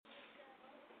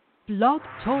Blog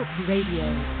Talk Radio.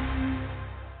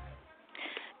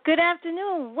 Good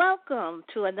afternoon. Welcome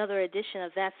to another edition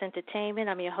of That's Entertainment.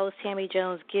 I'm your host, Tammy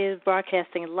Jones-Gibbs,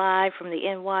 broadcasting live from the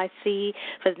NYC.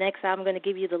 For the next hour, I'm going to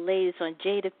give you the latest on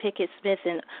Jada Pinkett Smith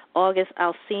and August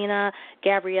Alsina,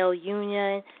 Gabrielle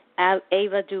Union,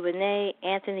 Ava DuVernay,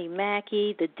 Anthony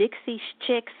Mackie, the Dixie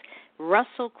Chicks,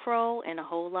 Russell Crowe, and a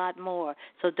whole lot more.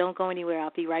 So don't go anywhere.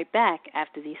 I'll be right back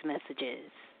after these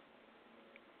messages.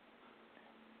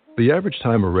 The average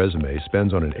time a resume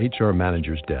spends on an HR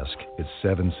manager's desk is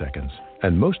 7 seconds,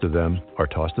 and most of them are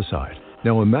tossed aside.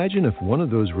 Now imagine if one of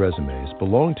those resumes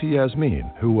belonged to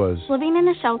Yasmin, who was living in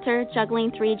a shelter,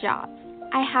 juggling 3 jobs.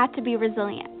 I had to be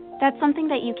resilient. That's something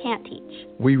that you can't teach.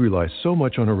 We rely so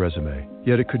much on a resume,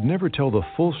 yet it could never tell the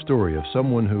full story of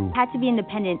someone who had to be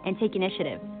independent and take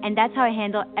initiative, and that's how I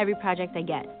handle every project I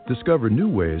get. Discover new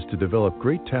ways to develop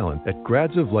great talent at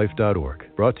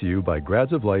gradsoflife.org. Brought to you by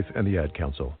Grads of Life and the Ad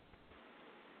Council.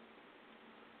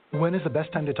 When is the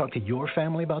best time to talk to your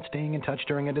family about staying in touch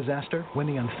during a disaster? When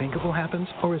the unthinkable happens?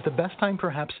 Or is the best time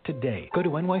perhaps today? Go to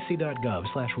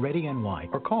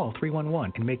nyc.gov/readyny or call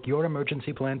 311 and make your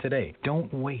emergency plan today.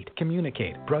 Don't wait.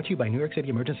 Communicate. Brought to you by New York City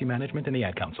Emergency Management and the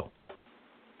Ad Council.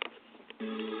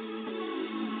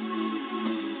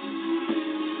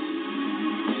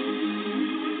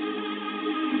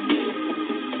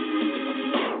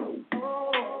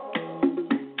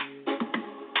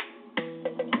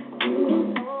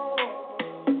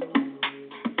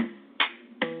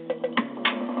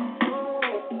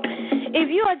 If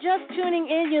you are just tuning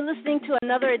in, you're listening to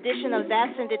another edition of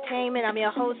That's Entertainment. I'm your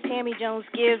host, Tammy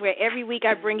Jones-Gibbs, where every week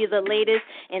I bring you the latest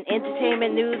in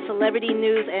entertainment news, celebrity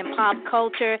news, and pop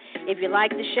culture. If you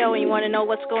like the show and you want to know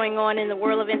what's going on in the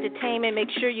world of entertainment, make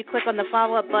sure you click on the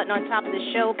follow-up button on top of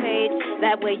the show page.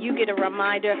 That way you get a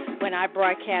reminder when I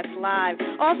broadcast live.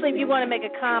 Also, if you want to make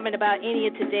a comment about any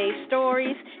of today's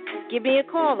stories, give me a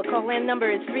call. The call-in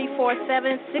number is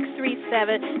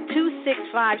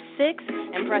 347-637-2656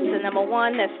 and press the number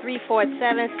 1. That's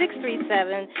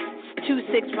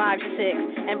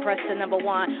 347-637-2656 and press the number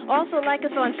 1. Also, like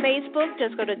us on Facebook.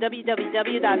 Just go to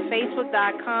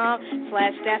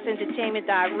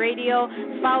www.facebook.com/that'sentertainment.radio.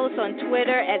 Follow us on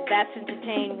Twitter at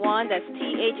that'sentertain1. That's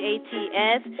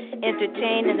THATS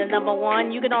Entertain and the number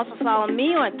 1. You can also follow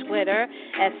me on Twitter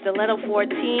at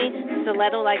Stiletto14.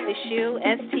 Stiletto like the shoe,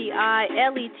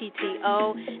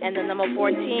 STILETTO and the number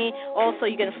 14. Also,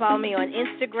 you can follow me on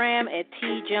Instagram at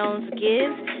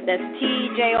TJonesGibbs. That's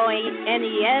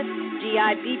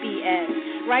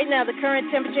TJONESGIBBS. Right now, the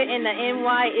current temperature in the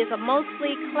NY is a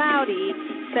mostly cloudy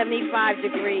 75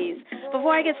 degrees.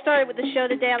 Before I get started with the show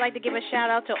today, I'd like to give a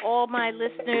shout-out to all my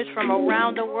listeners from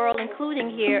around the world, including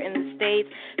here in the States,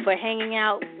 for hanging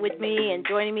out with me and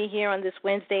joining me here on this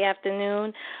Wednesday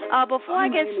afternoon. Before I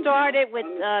get started with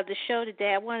the show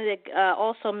today, I wanted to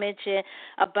also mention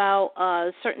about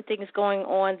certain things going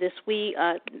on this week.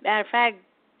 Matter of fact,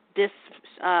 this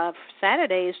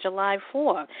Saturday is July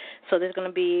 4th, so there's going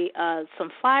to be some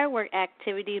firework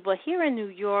activities. But here in New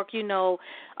York, you know,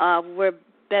 we're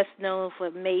best known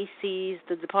for Macy's,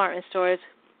 the department stores,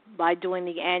 by doing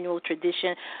the annual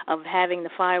tradition of having the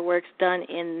fireworks done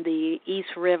in the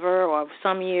East River, or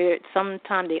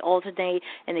sometime they alternate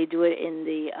and they do it in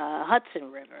the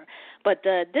Hudson River. But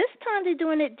this time they're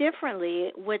doing it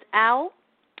differently, without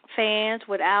fans,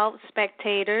 without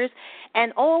spectators,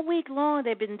 and all week long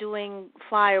they've been doing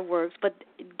fireworks. But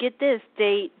get this,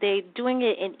 they're doing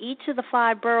it in each of the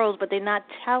 5 boroughs, but they're not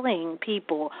telling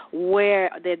people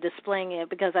where they're displaying it,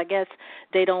 because I guess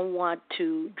they don't want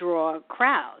to draw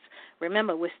crowds.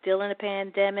 Remember, we're still in a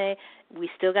pandemic. We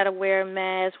still got to wear a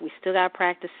mask. We still got to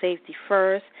practice safety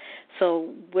first.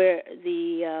 So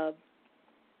the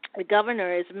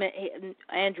governor is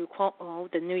Andrew Cuomo,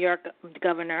 the New York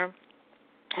governor,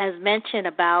 has mentioned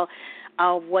about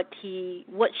what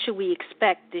should we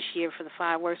expect this year for the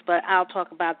fireworks, but I'll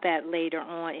talk about that later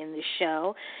on in the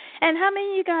show. And how many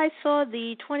of you guys saw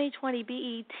the 2020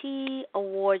 BET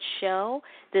Awards show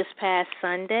this past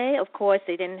Sunday? Of course,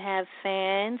 they didn't have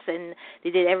fans, and they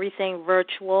did everything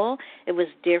virtual. It was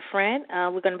different.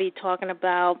 We're going to be talking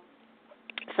about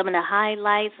some of the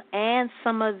highlights and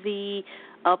some of the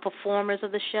performers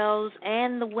of the shows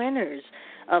and the winners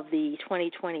of the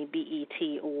 2020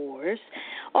 BET Awards.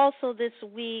 Also this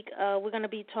week, we're going to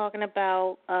be talking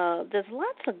about, there's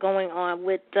lots of going on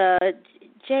with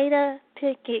Jada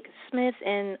Pinkett Smith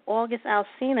and August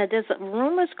Alsina. There's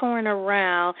rumors going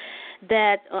around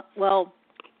that,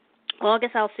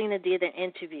 August Alsina did an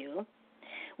interview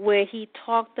where he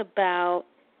talked about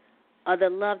the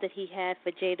love that he had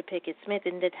for Jada Pinkett Smith,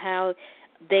 and that how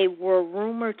they were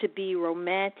rumored to be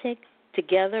romantic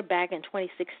together back in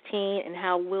 2016, and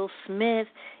how Will Smith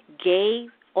gave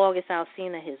August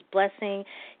Alsina his blessing.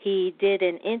 He did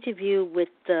an interview with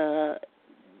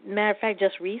matter of fact,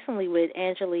 just recently with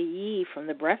Angela Yee from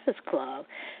The Breakfast Club,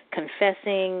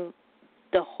 confessing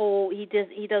the whole. He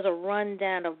does a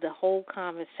rundown of the whole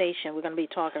conversation. We're going to be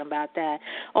talking about that.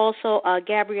 Also,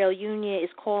 Gabrielle Union is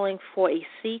calling for a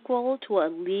sequel to A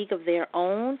League of Their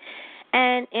Own,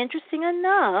 and interesting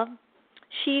enough,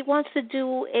 she wants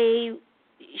the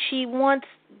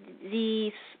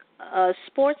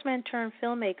sportsman turned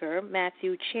filmmaker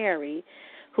Matthew Cherry,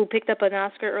 who picked up an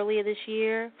Oscar earlier this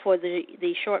year for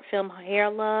the short film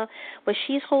Hair Love, but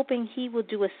she's hoping he will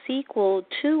do a sequel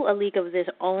to A League of Their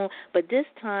Own, but this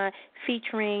time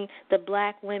featuring the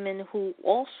black women who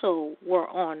also were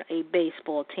on a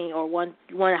baseball team, or want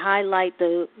to highlight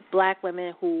the black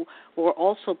women who were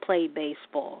also played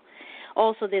baseball.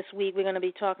 Also this week, we're going to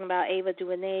be talking about Ava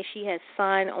DuVernay. She has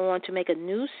signed on to make a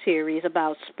new series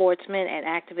about sportsman and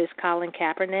activist Colin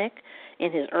Kaepernick in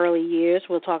his early years.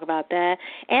 We'll talk about that.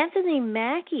 Anthony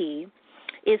Mackie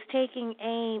is taking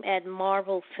aim at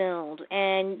Marvel films.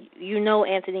 And you know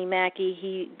Anthony Mackie,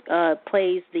 he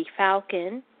plays the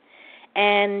Falcon.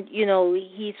 And, you know,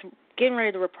 he's getting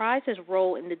ready to reprise his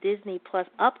role in the Disney Plus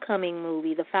upcoming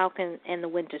movie, The Falcon and the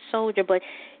Winter Soldier. But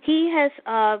he has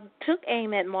took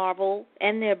aim at Marvel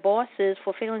and their bosses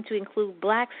for failing to include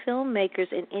black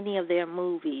filmmakers in any of their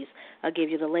movies. I'll give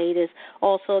you the latest.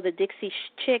 Also, the Dixie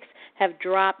Chicks have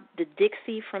dropped the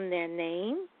Dixie from their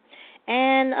name.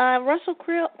 And Russell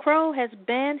Crowe has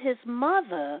banned his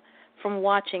mother from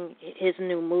watching his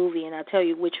new movie, and I'll tell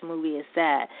you which movie is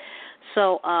that.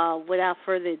 So without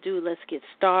further ado, let's get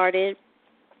started.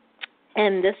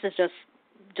 And this is just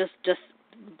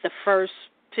the first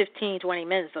 15, 20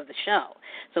 minutes of the show.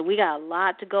 So we got a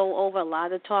lot to go over, a lot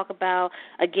to talk about.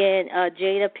 Again,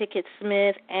 Jada Pinkett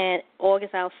Smith and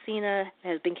August Alsina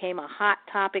has become a hot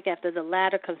topic after the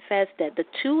latter confessed that the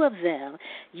two of them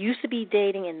used to be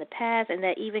dating in the past, and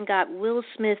that even got Will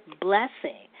Smith's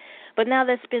blessing. But now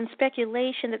there's been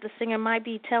speculation that the singer might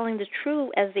be telling the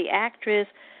truth, as the actress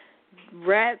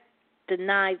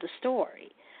denied the story.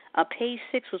 Page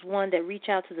 6 was one that reached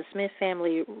out to the Smith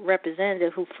family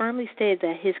representative, who firmly stated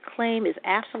that his claim is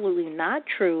absolutely not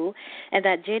true and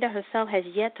that Jada herself has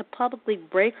yet to publicly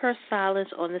break her silence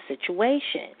on the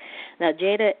situation. Now,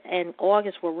 Jada and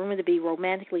August were rumored to be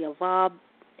romantically involved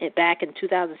back in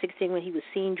 2016 when he was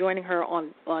seen joining her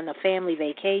on a family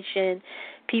vacation.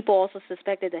 People also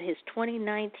suspected that his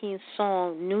 2019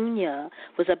 song, Nunya,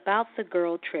 was about the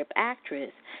girl trip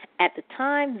actress. At the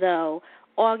time, though,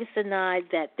 August denied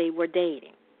that they were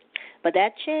dating. But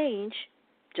that changed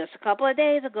just a couple of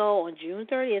days ago on June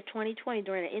 30th, 2020,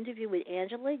 during an interview with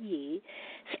Angela Yee.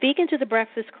 Speaking to the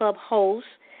Breakfast Club host,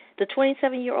 the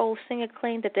 27-year-old singer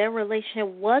claimed that their relationship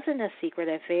wasn't a secret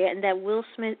affair and that Will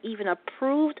Smith even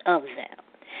approved of them.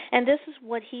 And this is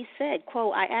what he said,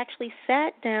 quote, "I actually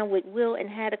sat down with Will and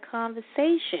had a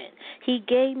conversation. He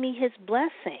gave me his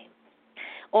blessing."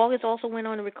 August also went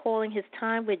on recalling his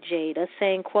time with Jada,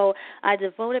 saying, quote, "I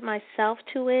devoted myself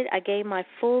to it. I gave my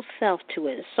full self to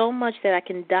it, so much that I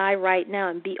can die right now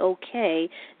and be okay,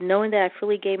 knowing that I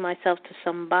fully gave myself to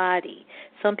somebody.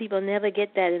 Some people never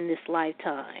get that in this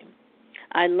lifetime.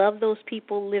 I love those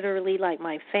people literally like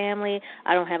my family.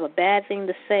 I don't have a bad thing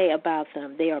to say about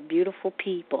them. They are beautiful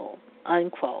people,"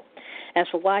 unquote. As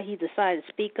for why he decided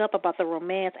to speak up about the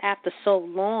romance after so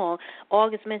long,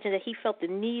 August mentioned that he felt the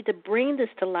need to bring this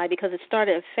to light because it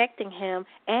started affecting him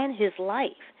and his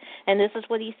life. And this is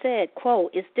what he said,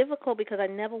 quote, "It's difficult because I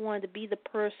never wanted to be the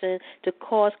person to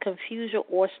cause confusion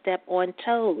or step on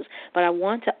toes, but I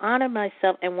want to honor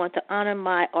myself and want to honor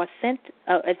my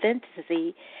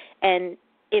authenticity. And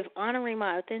if honoring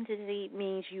my authenticity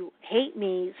means you hate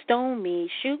me, stone me,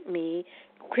 shoot me,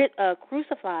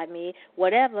 crucify me,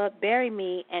 whatever, bury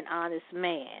me an honest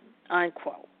man,"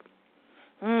 unquote.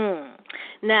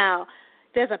 Now,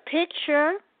 there's a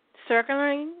picture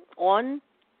circling on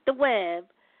the web,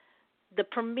 the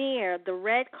premiere, the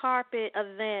red carpet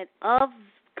event of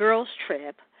Girls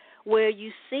Trip, where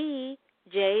you see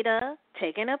Jada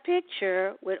taking a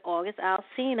picture with August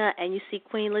Alsina, and you see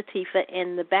Queen Latifah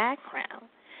in the background.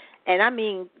 And, I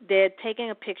mean, they're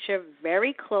taking a picture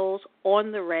very close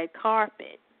on the red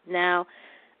carpet. Now,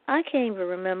 I can't even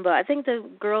remember. I think the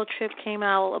Girl Trip came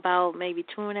out about maybe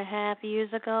 2.5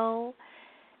 years ago.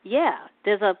 Yeah,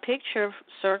 there's a picture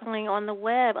circling on the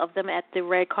web of them at the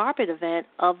red carpet event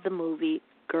of the movie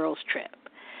Girls Trip.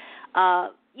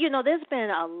 You know, there's been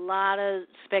a lot of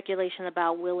speculation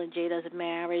about Will and Jada's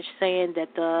marriage, saying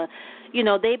that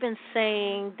they've been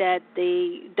saying that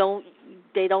they don't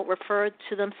they don't refer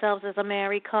to themselves as a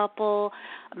married couple.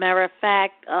 Matter of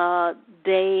fact,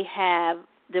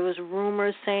 there was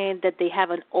rumors saying that they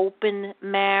have an open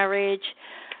marriage.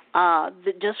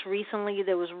 Just recently,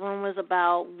 there was rumors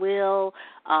about Will.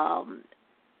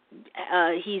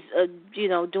 He's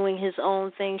doing his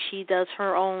own thing. She does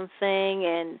her own thing,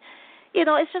 and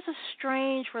it's just a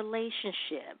strange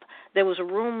relationship. There was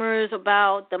rumors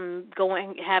about them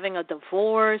having a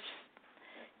divorce.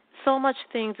 So much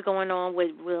things going on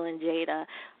with Will and Jada.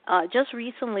 Just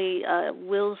recently,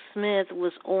 Will Smith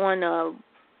was on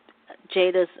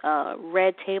Jada's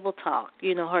Red Table Talk,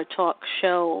 her talk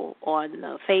show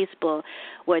on Facebook,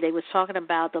 where they was talking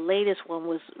about, the latest one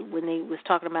was when they was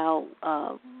talking about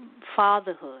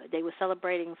fatherhood. They were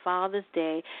celebrating Father's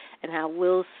Day, and how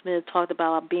Will Smith talked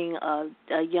about being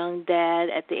a young dad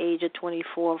at the age of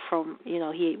 24 from,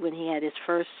 when he had his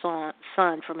first son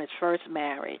from his first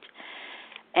marriage.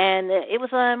 And it was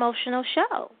an emotional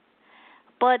show.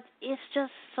 But it's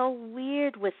just so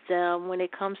weird with them when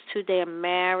it comes to their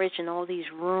marriage and all these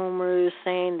rumors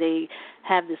saying they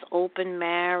have this open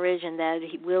marriage and that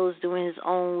Will's doing his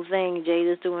own thing,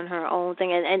 Jada's doing her own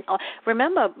thing. And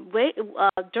remember,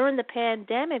 during the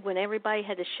pandemic when everybody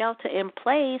had the shelter in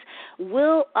place,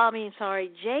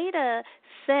 Jada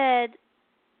said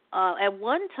at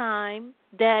one time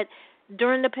that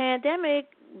during the pandemic,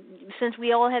 since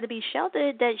we all had to be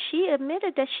sheltered, that she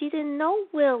admitted that she didn't know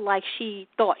Will like she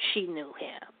thought she knew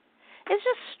him. It's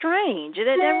just strange.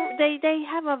 They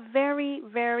have a very,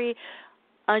 very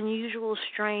unusual,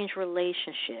 strange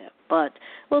relationship, but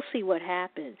we'll see what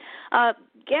happens.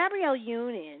 Gabrielle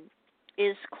Union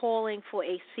is calling for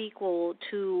a sequel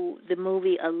to the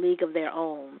movie A League of Their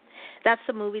Own. That's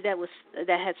the movie that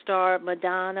had starred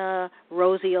Madonna,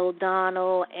 Rosie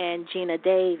O'Donnell, and Gina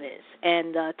Davis,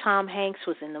 and Tom Hanks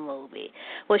was in the movie.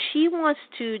 Well, she wants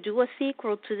to do a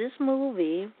sequel to this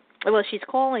movie. Well, she's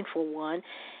calling for one,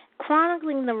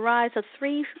 chronicling the rise of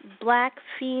 3 black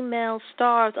female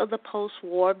stars of the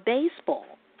post-war baseball.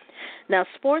 Now,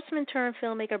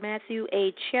 sportsman-turned-filmmaker Matthew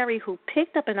A. Cherry, who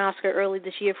picked up an Oscar early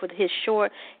this year for his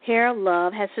short Hair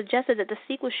Love, has suggested that the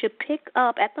sequel should pick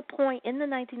up at the point in the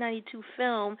 1992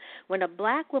 film when a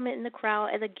black woman in the crowd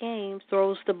at a game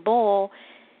throws the ball,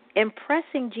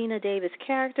 impressing Gina Davis'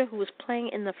 character, who was playing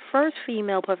in the first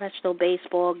female professional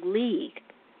baseball league.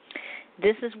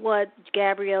 This is what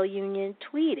Gabrielle Union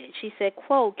tweeted. She said,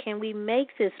 quote, "Can we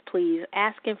make this, please?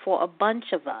 Asking for a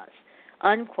bunch of us,"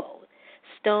 unquote.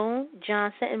 Stone,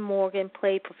 Johnson, and Morgan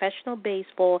played professional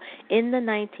baseball in the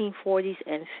 1940s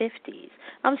and 50s.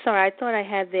 I'm sorry, I thought I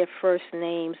had their first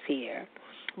names here.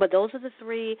 But those are the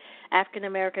 3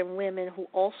 African-American women who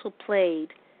also played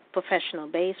professional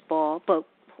baseball. But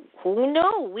who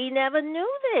knew? We never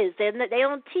knew this. They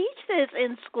don't teach this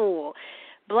in school.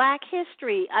 Black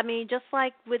history, just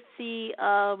like with the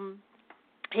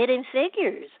Hidden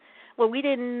Figures. Well, we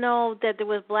didn't know that there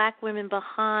was black women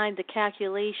behind the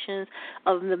calculations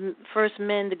of the first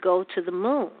men to go to the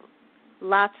moon.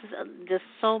 There's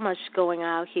so much going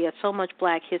out here, so much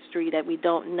black history that we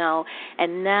don't know.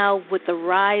 And now with the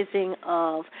rising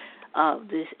of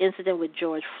this incident with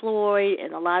George Floyd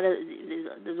and a lot of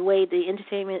the way the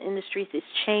entertainment industry is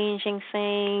changing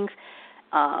things,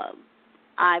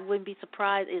 I wouldn't be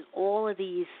surprised if all of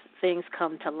these things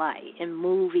come to light in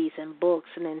movies and books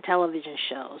and in television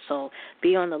shows. So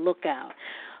be on the lookout.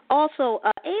 Also,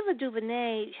 Ava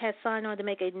DuVernay has signed on to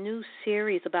make a new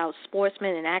series about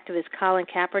sportsman and activist Colin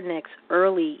Kaepernick's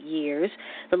early years.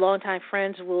 The longtime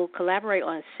friends will collaborate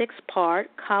on a 6-part,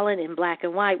 Colin in Black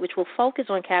and White, which will focus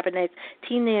on Kaepernick's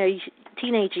teenage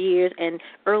years and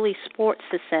early sports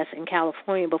success in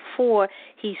California before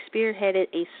he spearheaded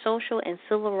a social and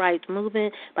civil rights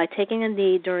movement by taking a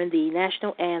knee during the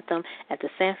national anthem at the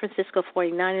San Francisco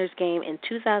 49ers game in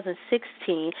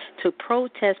 2016 to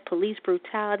protest police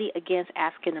brutality against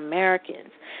African Americans.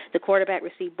 The quarterback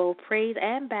received both praise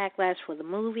and backlash for the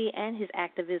movie, and his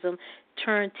activism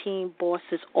turned team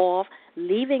bosses off,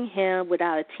 leaving him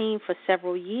without a team for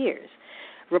several years.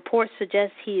 Reports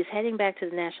suggest he is heading back to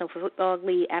the National Football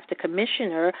League after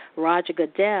Commissioner Roger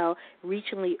Goodell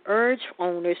recently urged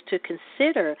owners to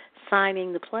consider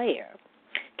signing the player.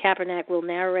 Kaepernick will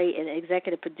narrate and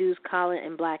executive produce Colin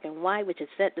in Black and White, which is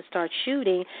set to start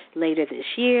shooting later this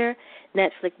year.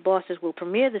 Netflix bosses will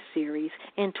premiere the series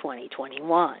in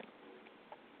 2021.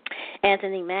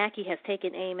 Anthony Mackie has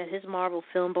taken aim at his Marvel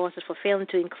film bosses for failing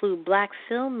to include black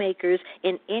filmmakers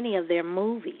in any of their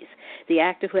movies. The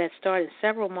actor, who has starred in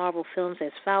several Marvel films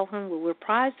as Falcon, will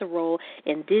reprise the role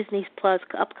in Disney Plus'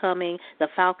 upcoming The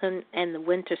Falcon and the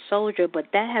Winter Soldier, but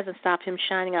that hasn't stopped him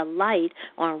shining a light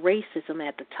on racism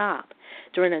at the top.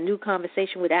 During a new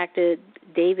conversation with actor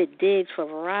David Diggs for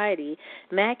Variety,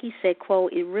 Mackie said,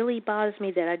 quote, "It really bothers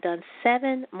me that I've done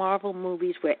 7 Marvel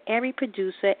movies where every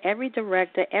producer, every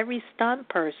director, every stunt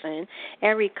person,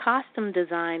 every costume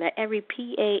designer, every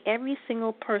PA, every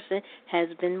single person has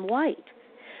been white.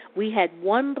 We had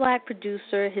one black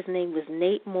producer. His name was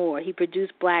Nate Moore. He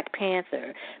produced Black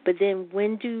Panther. But then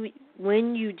when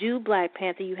you do Black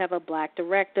Panther, you have a black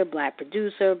director, black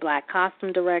producer, black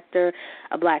costume director,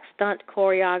 a black stunt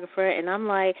choreographer." And I'm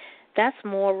like, that's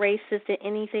more racist than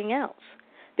anything else.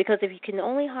 Because if you can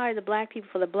only hire the black people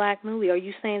for the black movie, are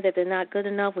you saying that they're not good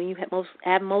enough when you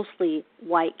have mostly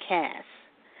white casts?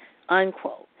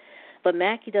 Unquote. But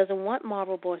Mackie doesn't want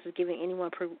Marvel bosses giving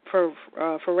anyone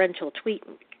preferential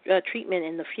treatment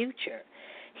in the future.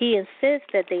 He insists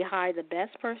that they hire the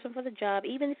best person for the job,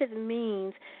 even if it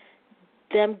means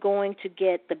them going to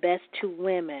get the best 2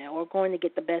 women or going to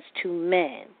get the best 2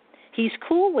 men. He's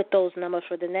cool with those numbers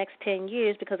for the next 10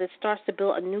 years because it starts to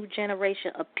build a new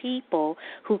generation of people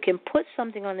who can put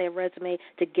something on their resume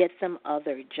to get them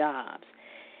other jobs.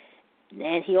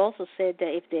 And he also said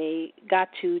that if they got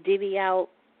to divvy out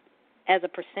as a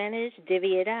percentage,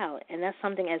 divvy it out. And that's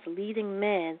something as leading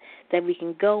men that we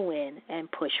can go in and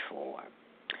push for.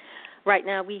 Right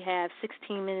now we have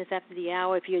 16 minutes after the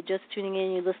hour. If you're just tuning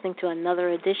in, you're listening to another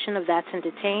edition of That's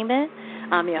Entertainment.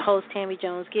 I'm your host, Tammy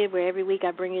Jones-Gibb, where every week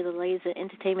I bring you the latest in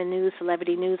entertainment news,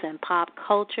 celebrity news, and pop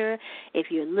culture.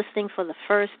 If you're listening for the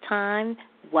first time,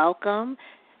 welcome.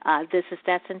 This is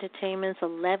That's Entertainment's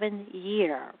 11th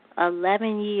year.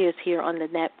 11 years here on the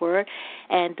network.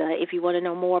 And if you want to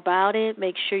know more about it,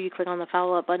 make sure you click on the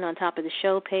follow-up button on top of the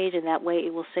show page, and that way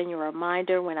it will send you a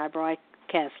reminder when I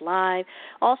broadcast live.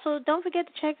 Also, don't forget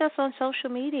to check us on social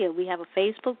media. We have a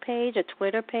Facebook page, a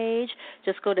Twitter page.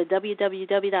 Just go to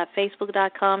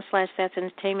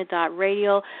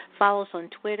www.facebook.com/that'sentertainment.radio. Follow us on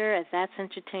Twitter at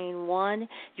that'sentertain1.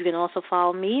 You can also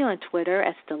follow me on Twitter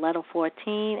at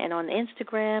Stiletto14 and on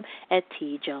Instagram at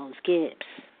tjonesgibbs.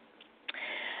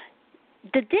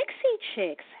 The Dixie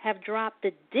Chicks have dropped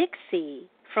the Dixie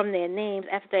from their names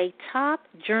after a top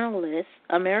journalist,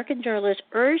 American journalist,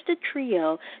 urged the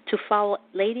trio to follow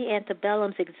Lady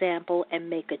Antebellum's example and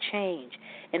make a change.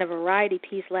 In a Variety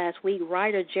piece last week,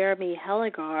 writer Jeremy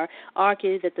Helligar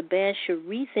argued that the band should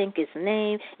rethink its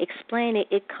name, explaining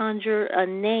it conjured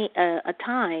a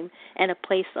time and a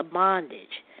place of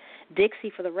bondage. Dixie,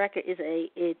 for the record, is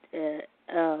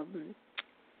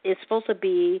supposed to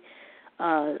be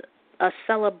a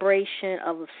celebration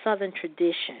of a Southern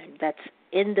tradition that's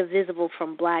indivisible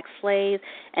from black slaves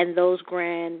and those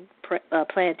grand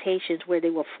plantations where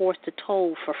they were forced to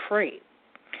toll for free.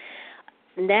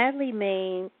 Natalie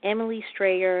Main, Emily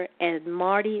Strayer, and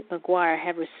Marty McGuire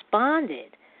have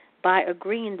responded by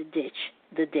agreeing to ditch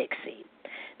the Dixie.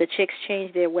 The Chicks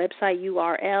changed their website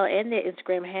URL and their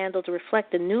Instagram handle to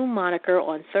reflect the new moniker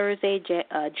on Thursday,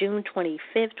 June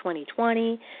 25th,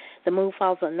 2020. The move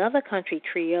follows another country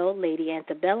trio, Lady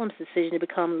Antebellum's decision to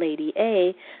become Lady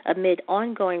A, amid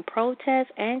ongoing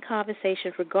protests and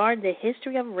conversations regarding the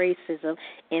history of racism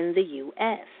in the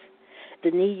U.S.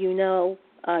 The Need You Now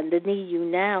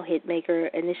hitmaker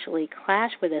initially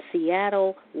clashed with a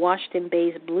Seattle,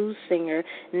 Washington-based blues singer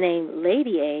named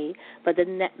Lady A, but the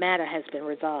matter has been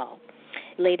resolved.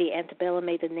 Lady Antebellum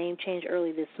made the name change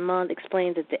early this month,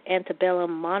 explained that the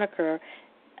Antebellum moniker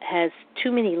has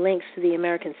too many links to the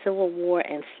American Civil War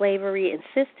and slavery,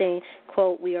 insisting,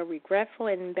 quote, "We are regretful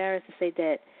and embarrassed to say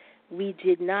that we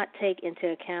did not take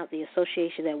into account the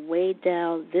association that weighed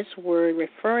down this word,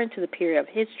 referring to the period of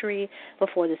history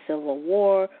before the Civil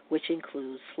War, which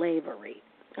includes slavery,"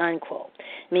 unquote.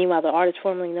 Meanwhile, the artist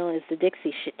formerly known as the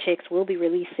Dixie Chicks will be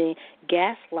releasing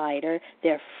Gaslighter,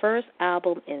 their first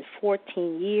album in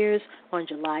 14 years, on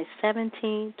July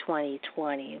 17,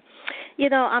 2020. You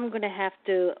know, I'm going to have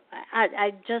to,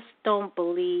 I just don't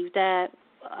believe that,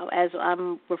 as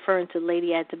I'm referring to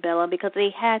Lady Antebellum, because they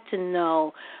had to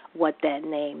know what that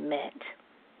name meant.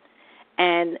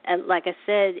 And like I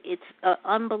said, it's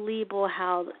unbelievable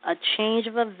how a change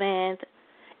of event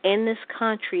in this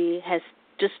country has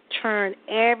just turned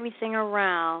everything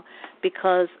around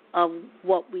because of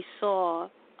what we saw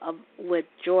with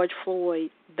George Floyd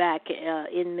back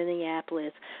in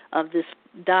Minneapolis, of this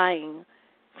dying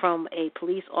from a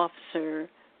police officer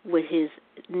with his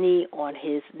knee on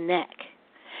his neck.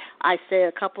 I said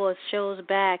a couple of shows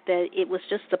back that it was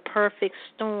just the perfect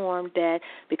storm, that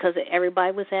because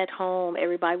everybody was at home,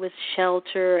 everybody was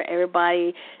sheltered,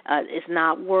 everybody is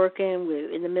not working, we're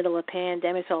in the middle of a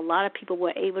pandemic, so a lot of people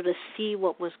were able to see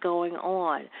what was going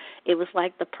on. It was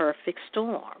like the perfect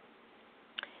storm.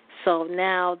 So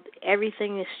now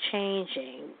everything is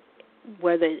changing.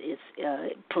 whether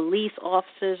it's police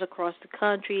officers across the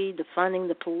country, defunding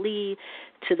the police,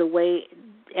 to the way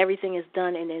everything is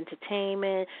done in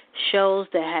entertainment, shows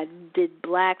that did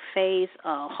blackface,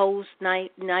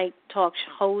 night talk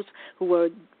hosts who were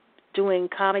doing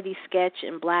comedy sketch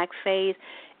in blackface.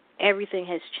 Everything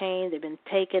has changed. They've been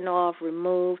taken off,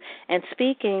 removed. And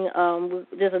speaking,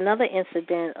 there's another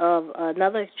incident of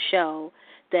another show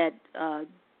that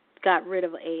got rid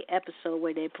of a episode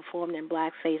where they performed in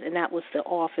blackface, and that was The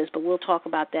Office, but we'll talk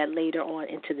about that later on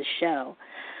into the show.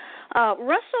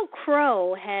 Russell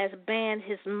Crowe has banned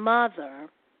his mother,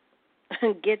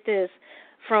 get this,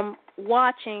 from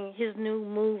watching his new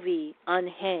movie,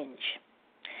 Unhinged.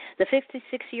 The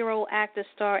 56-year-old actor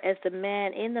starred as the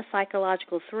man in the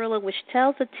psychological thriller, which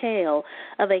tells a tale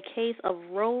of a case of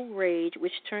road rage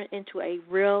which turned into a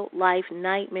real-life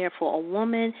nightmare for a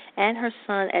woman and her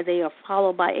son as they are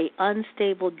followed by an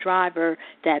unstable driver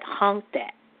that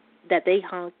they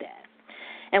honked at.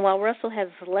 And while Russell has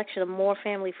a selection of more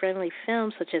family-friendly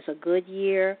films such as A Good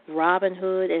Year, Robin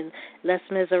Hood, and Les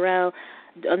Miserables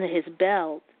under his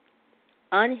belt,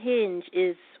 Unhinged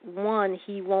is one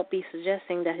he won't be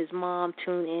suggesting that his mom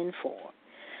tune in for.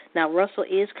 Now, Russell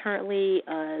is currently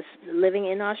living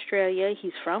in Australia.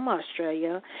 He's from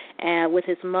Australia, and with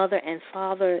his mother and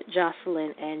father,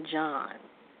 Jocelyn and John.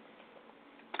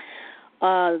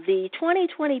 The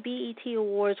 2020 BET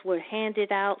Awards were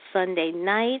handed out Sunday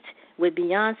night with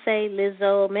Beyonce,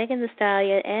 Lizzo, Megan Thee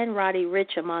Stallion, and Roddy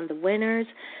Ricch among the winners.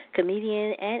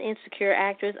 Comedian and Insecure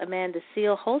actress Amanda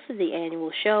Seale hosted the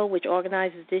annual show, which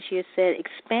organizers this year said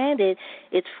expanded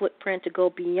its footprint to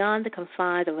go beyond the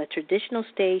confines of a traditional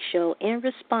stage show in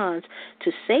response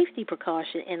to safety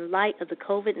precautions in light of the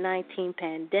COVID-19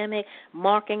 pandemic,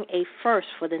 marking a first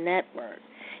for the network.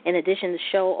 In addition, the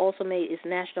show also made its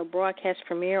national broadcast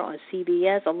premiere on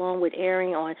CBS, along with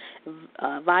airing on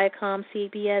Viacom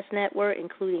CBS network,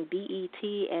 including BET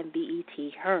and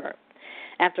BET Her.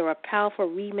 After a powerful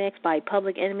remix by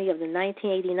Public Enemy of the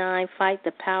 1989 Fight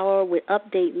the Power with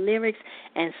update lyrics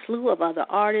and slew of other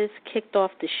artists kicked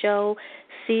off the show,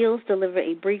 Seals delivered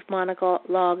a brief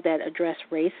monologue that addressed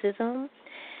racism.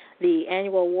 The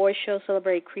annual award show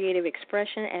celebrated creative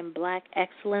expression and black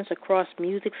excellence across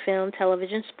music, film,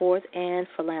 television, sports, and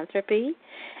philanthropy.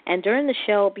 And during the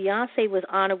show, Beyonce was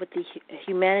honored with the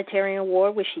Humanitarian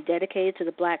Award, which she dedicated to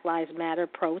the Black Lives Matter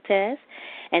protest.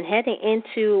 And heading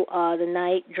into the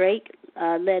night, Drake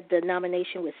led the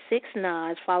nomination with 6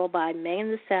 nods, followed by Megan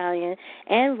Thee Stallion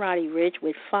and Roddy Ricch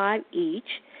with 5 each.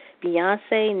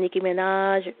 Beyonce, Nicki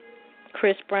Minaj,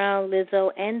 Chris Brown, Lizzo,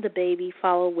 and DaBaby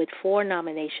followed with 4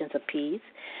 nominations apiece.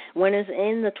 Winners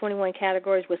in the 21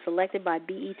 categories were selected by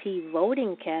BET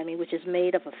Voting Academy, which is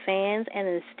made up of fans and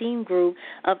an esteemed group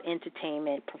of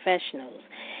entertainment professionals.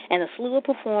 And a slew of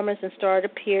performers and stars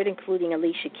appeared, including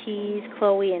Alicia Keys,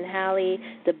 Chloe and Halle,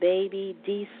 DaBaby,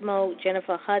 D-Smoke,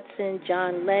 Jennifer Hudson,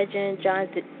 John Legend,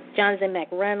 Jonathan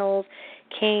McReynolds,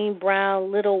 Kane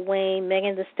Brown, Lil Wayne,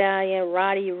 Megan Thee Stallion,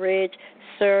 Roddy Ricch,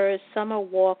 Sir, Summer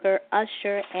Walker,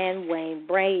 Usher, and Wayne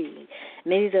Brady.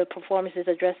 Many of the performances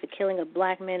addressed the killing of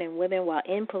black men and women while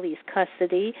in police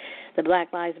custody, the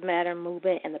Black Lives Matter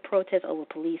movement, and the protest over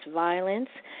police violence.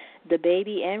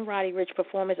 DaBaby and Roddy Ricch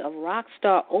performance of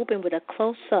Rockstar opened with a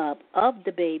close-up of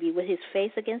DaBaby with his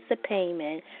face against the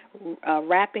pavement,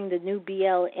 rapping the new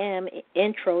BLM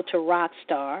intro to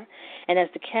Rockstar. And as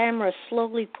the camera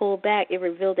slowly pulled back, it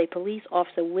revealed a police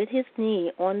officer with his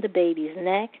knee on DaBaby's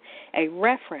neck, a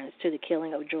reference to the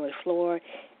killing of George Floyd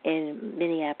in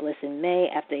Minneapolis in May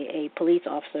after a police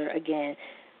officer, again,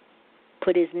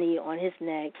 put his knee on his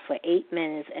neck for 8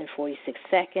 minutes and 46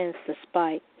 seconds,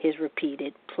 despite his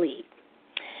repeated plea.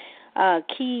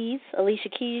 Alicia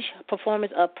Keys'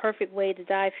 performance of Perfect Way to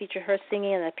Die featured her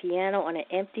singing on a piano on an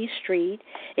empty street.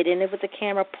 It ended with the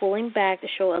camera pulling back to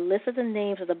show a list of the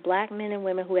names of the black men and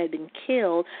women who had been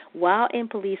killed while in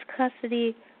police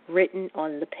custody written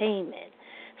on the pavement.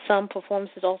 Some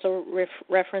performances also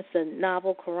reference the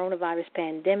novel coronavirus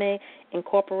pandemic,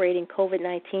 incorporating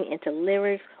COVID-19 into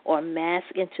lyrics or mask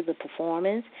into the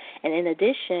performance. And in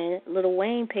addition, Lil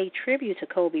Wayne paid tribute to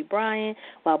Kobe Bryant,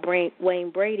 while Wayne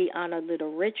Brady honored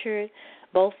Little Richard.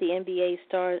 Both the NBA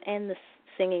stars and the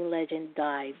singing legend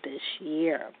died this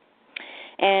year.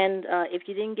 And if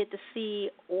you didn't get to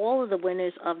see all of the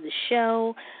winners of the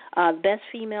show, Best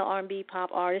Female R&B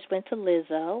Pop Artist went to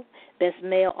Lizzo. Best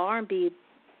Male R&B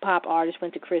Pop Artist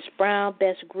went to Chris Brown.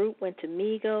 Best Group went to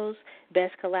Migos.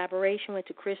 Best Collaboration went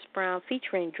to Chris Brown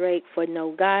featuring Drake for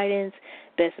No Guidance.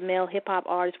 Best Male Hip Hop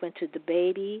Artist went to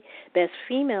DaBaby. Best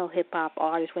Female Hip Hop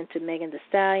Artist went to Megan Thee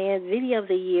Stallion. Video of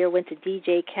the Year went to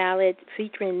DJ Khaled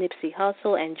featuring Nipsey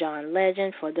Hussle and John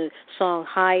Legend for the song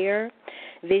Higher.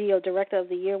 Video Director of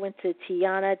the Year went to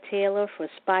Tiana Taylor for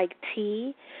Spike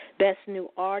T. Best New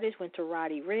Artist went to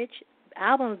Roddy Ricch.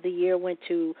 Album of the Year went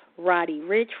to Roddy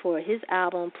Ricch for his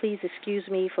album Please Excuse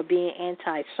Me for Being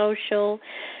Antisocial.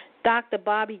 Dr.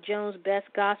 Bobby Jones' Best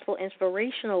Gospel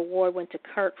Inspirational Award went to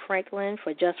Kirk Franklin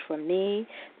for Just For Me.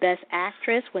 Best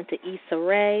Actress went to Issa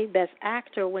Rae. Best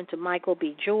Actor went to Michael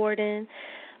B. Jordan.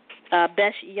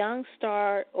 Best Young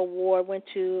Star Award went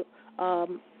to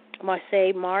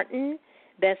Marseille Martin.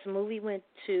 Best Movie went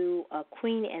to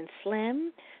Queen and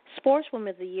Slim.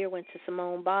 Sportswoman of the Year went to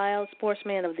Simone Biles.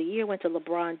 Sportsman of the Year went to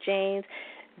LeBron James.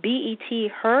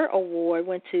 BET Her Award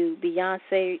went to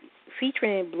Beyonce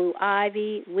featuring Blue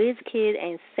Ivy, WizKid,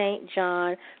 and St.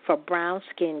 John for Brown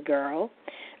Skin Girl.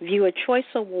 Viewer Choice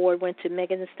Award went to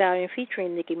Megan Thee Stallion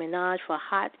featuring Nicki Minaj for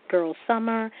Hot Girl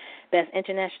Summer. Best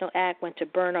International Act went to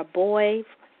Burna Boy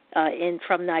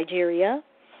from Nigeria.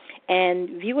 And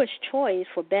Viewer's Choice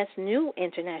for Best New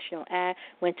International Act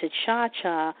went to Cha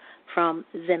Cha from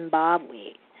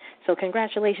Zimbabwe. So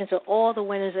congratulations to all the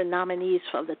winners and nominees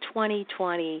for the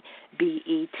 2020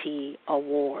 BET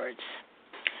Awards.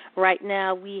 Right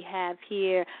now we have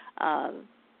here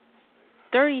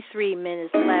 33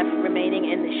 minutes left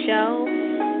remaining in the show.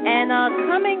 And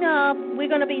coming up, we're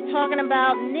going to be talking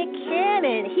about Nick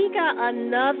Cannon. He got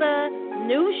another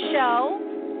new show.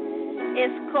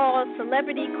 It's called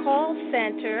Celebrity Call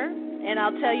Center, and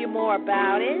I'll tell you more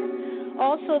about it.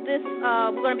 Also,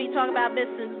 we're going to be talking about Miss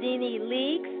NeNe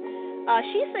Leakes.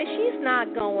 She says she's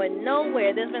not going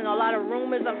nowhere. There's been a lot of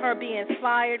rumors of her being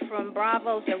fired from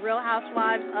Bravo's The Real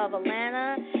Housewives of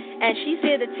Atlanta, and she's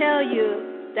here to tell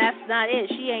you that's not it.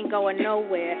 She ain't going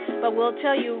nowhere. But we'll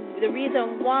tell you the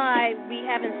reason why we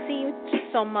haven't seen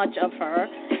so much of her.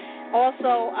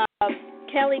 Also,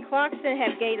 Kelly Clarkson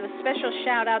gave a special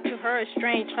shout-out to her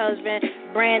estranged husband,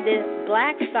 Brandon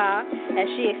Blackstock, as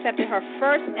she accepted her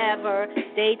first ever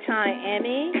Daytime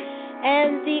Emmy.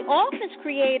 And The Office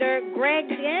creator, Greg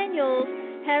Daniels,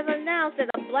 has announced that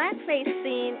a blackface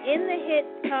scene in the hit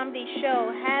comedy show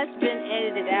has been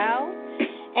edited out.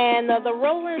 And the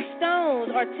Rolling Stones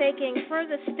are taking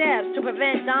further steps to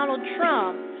prevent Donald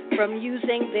Trump from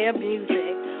using their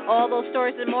music. All those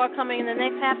stories and more coming in the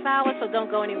next half hour, so don't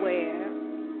go anywhere.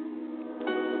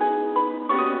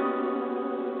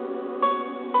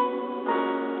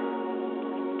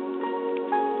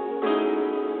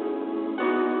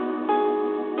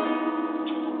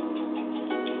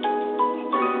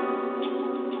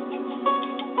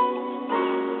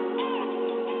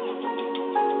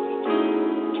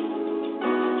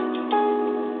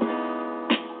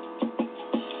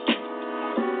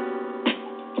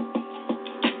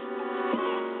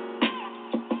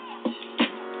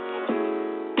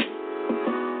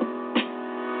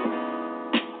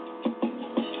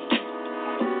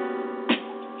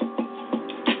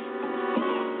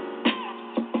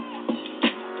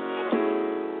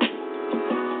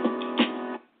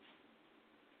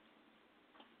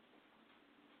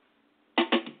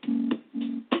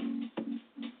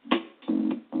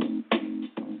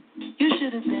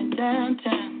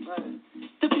 Downtown,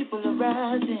 the people are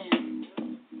rising.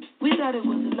 We thought it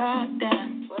was a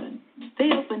lockdown.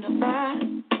 They opened the fire.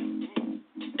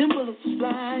 Them bullets was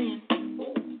flying.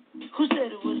 Who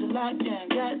said it was a lockdown?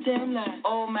 Goddamn lie.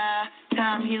 Oh my,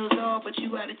 time heals all, but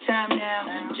you out of time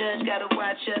now. Judge gotta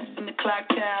watch us from the clock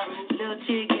tower. Little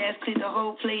tear gas cleared the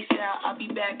whole place out. I'll be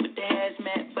back with the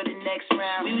hazmat for the next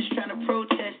round. We was trying to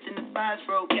protest and the fires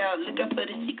broke out. Look up for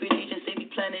the secret agents, they be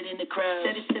planted in the crowd.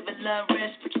 Said it's civil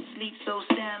unrest, but you sleep so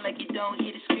sound like you don't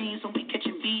hear the screams when we catch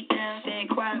a beat down. Staying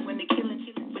quiet when they killing,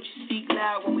 but you speak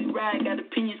loud when we ride. Got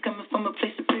opinions coming from a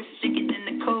place of privilege, sicker than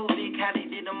the COVID. How they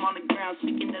did them on the ground,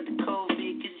 speaking of the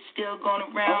COVID, cause it's still going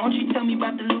around. Won't you tell me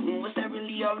about the looting, what's that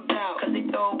really all about? Cause they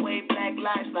throw away black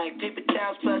lives like paper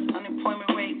towels plus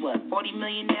unemployment rate. What, 40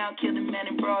 million now, killed a man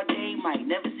in broad day, might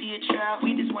never see a trial.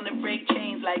 We just wanna break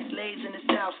chains like slaves in the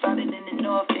south, started in the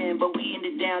north end, but we in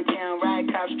the downtown.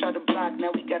 Riot cops try to block, now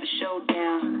we got a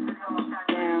showdown.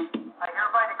 Down.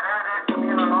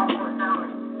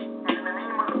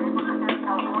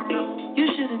 You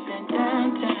should have been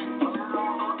downtown.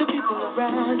 The people are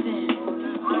rising.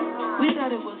 We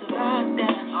thought it was a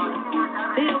lockdown.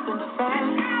 They opened the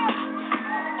fire.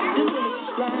 The bullets was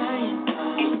flying.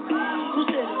 Who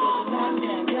said it was a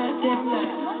lockdown? Goddamn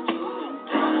lie.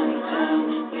 Downtown.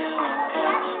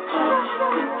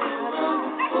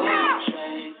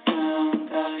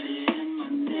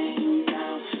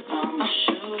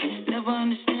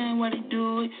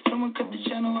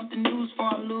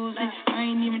 about losing. I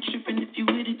ain't even tripping. If you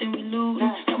with it, then we losing.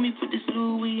 Help me put this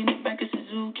Louis in the back of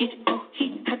Suzuki. Oh,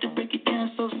 he had to break it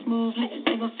down so smoothly.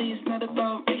 They gon' say it's not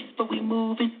about race, but we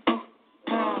moving. Oh,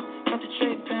 pow, got the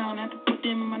trade pound. Had to put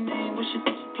them in my name. Wish it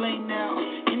just play now.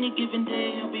 Any given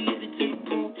day, I'll be headed to the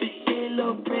pulpit. Say a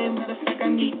little prayer. Matter of fact, I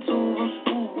need two of them.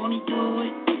 Ooh, won't he do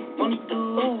it? Won't he do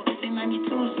it? Ooh, this ain't 92,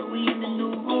 so we in the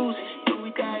new rules. Yeah, we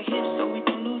got hits, so we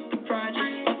don't lose the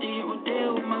project. Out there with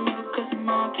Dale with my little cousin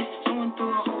Marcus. Going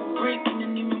through a whole break in the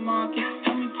Neiman Market.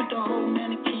 Help me put the whole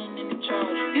mannequin in the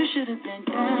charge. You should have been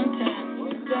downtown.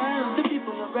 The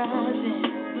people are rising.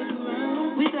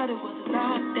 We thought it was a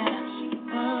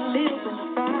lockdown. They opened the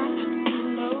fire.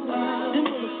 Them bullets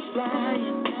was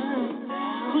flying.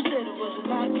 Who said it was a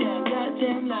lockdown?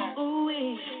 Goddamn lie. Ooh,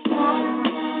 we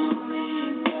lockdown. We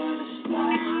gotta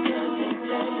stop. Cause they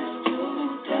take us to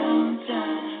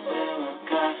downtown. Where I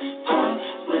got popped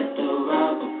with the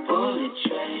rubber bullet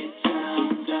tray.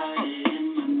 Down, got it in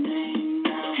my name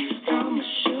now. I'ma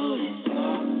shoot it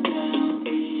up down.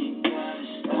 We gotta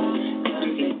stop.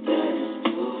 Cause they take us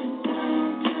to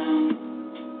downtown.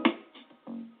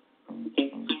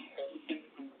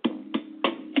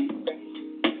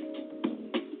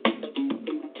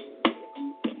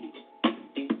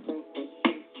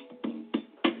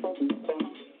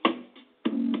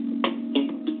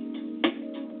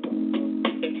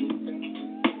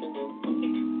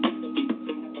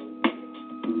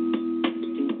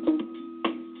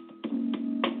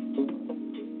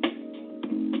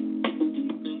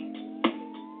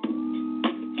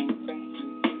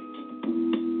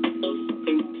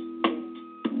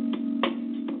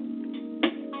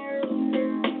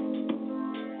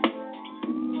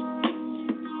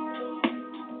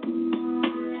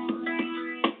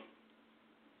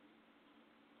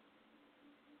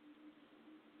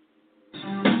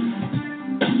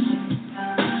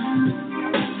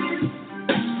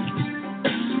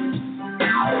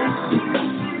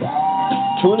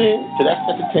 Tune in to That's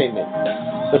Entertainment,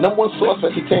 the number one source for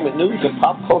entertainment news and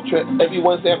pop culture every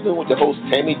Wednesday afternoon with your host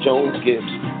Tammy Jones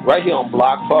Gibbs, right here on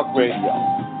Blog Talk Radio.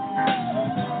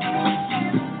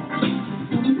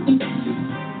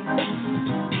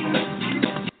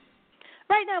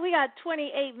 Right now, we got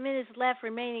 28 minutes left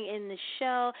remaining in the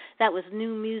show. That was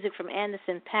new music from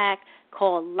Anderson .Paak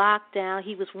called Lockdown.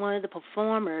 He was one of the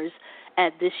performers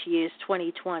at this year's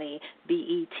 2020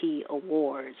 BET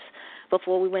Awards.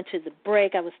 Before we went to the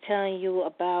break, I was telling you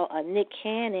about Nick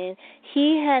Cannon.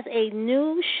 He has a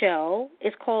new show.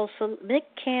 It's called Nick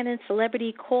Cannon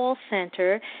Celebrity Call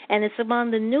Center, and it's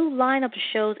among the new lineup of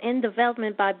shows in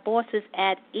development by Bosses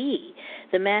at E!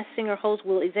 The Masked Singer host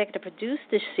will executive produce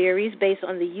this series based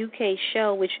on the UK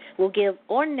show, which will give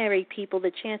ordinary people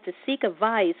the chance to seek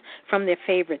advice from their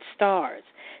favorite stars.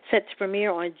 Set to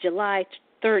premiere on July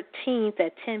 13th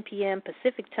at 10 p.m.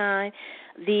 Pacific time.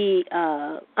 10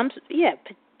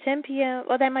 p.m.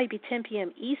 Well, that might be 10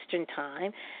 p.m. Eastern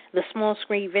time. The small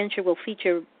screen venture will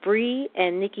feature Bree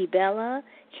and Nikki Bella,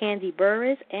 Candy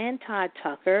Burris and Todd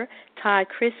Tucker, Todd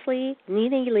Chrisley,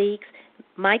 Nene Leakes,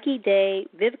 Mikey Day,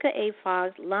 Vivica A.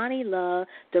 Fox, Lonnie Love,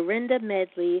 Dorinda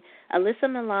Medley, Alyssa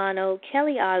Milano,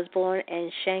 Kelly Osbourne,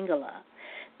 and Shangela.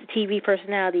 The TV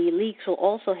personality Leakes will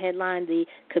also headline the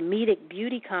comedic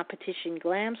beauty competition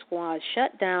Glam Squad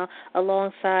Shutdown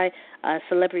alongside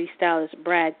celebrity stylist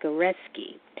Brad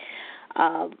Goreski.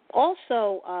 And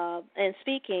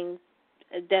speaking,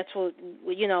 that's what,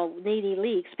 Nene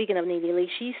Leakes, speaking of Nene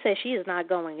Leakes, she says she is not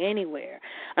going anywhere.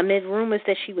 Amid rumors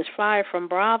that she was fired from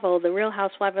Bravo, the Real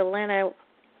Housewife of Atlanta,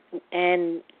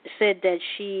 and said that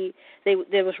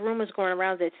there was rumors going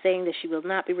around that saying that she will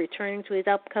not be returning to his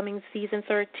upcoming season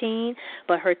 13,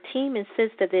 but her team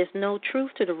insists that there's no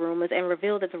truth to the rumors and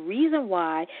revealed that the reason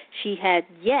why she had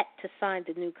yet to sign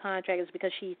the new contract is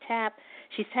because she's tapped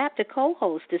to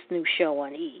co-host this new show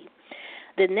on E!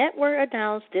 The network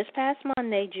announced this past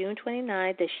Monday, June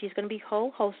 29th, that she's going to be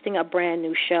co-hosting a brand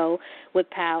new show with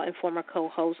pal and former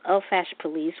co-host of Fashion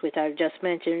Police, which I just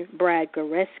mentioned, Brad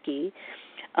Goreski.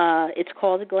 It's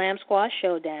called the Glam Squad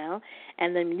Showdown,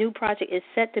 and the new project is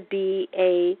set to be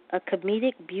a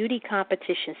comedic beauty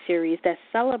competition series that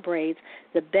celebrates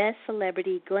the best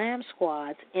celebrity glam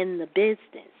squads in the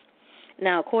business.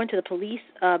 Now, according to the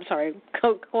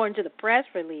press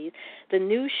release, the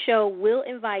new show will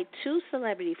invite two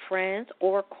celebrity friends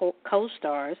or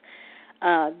co-stars,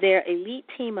 their elite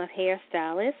team of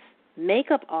hairstylists,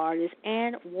 makeup artists,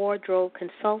 and wardrobe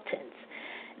consultants.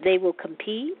 They will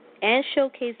compete and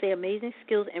showcase their amazing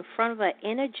skills in front of an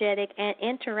energetic and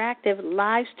interactive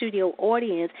live studio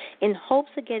audience in hopes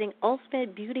of getting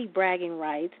ultimate beauty bragging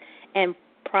rights and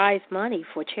prize money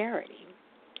for charity.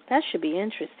 That should be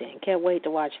interesting. Can't wait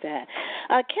to watch that.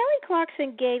 Kelly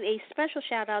Clarkson gave a special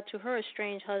shout-out to her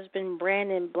estranged husband,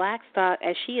 Brandon Blackstock,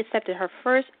 as she accepted her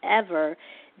first ever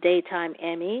Daytime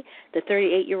Emmy. The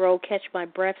 38-year-old Catch My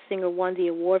Breath singer won the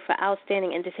award for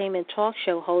Outstanding Entertainment Talk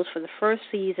Show host for the first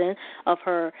season of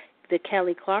The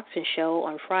Kelly Clarkson Show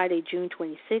on Friday, June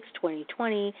 26,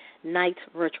 2020, night's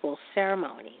virtual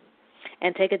ceremony.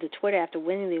 And taking to Twitter after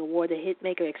winning the award, the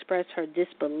hitmaker expressed her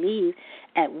disbelief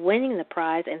at winning the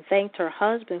prize and thanked her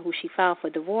husband, who she filed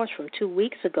for divorce from 2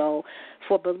 weeks ago,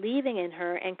 for believing in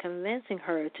her and convincing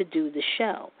her to do the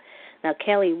show. Now,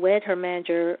 Kelly wed her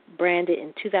manager, Brandon,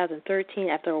 in 2013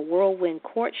 after a whirlwind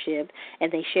courtship,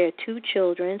 and they share 2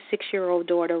 children, 6-year-old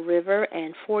daughter River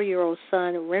and 4-year-old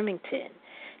son Remington.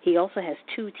 He also has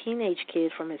 2 teenage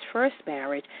kids from his first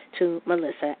marriage to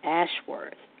Melissa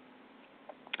Ashworth.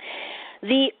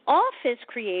 The Office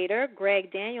creator,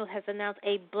 Greg Daniels, has announced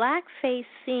a blackface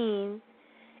scene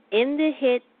in the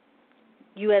hit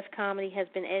U.S. comedy has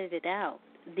been edited out.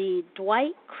 The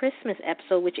Dwight Christmas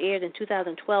episode, which aired in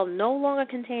 2012, no longer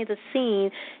contains a scene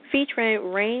featuring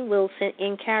Rainn Wilson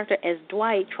in character as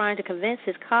Dwight trying to convince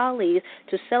his colleagues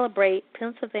to celebrate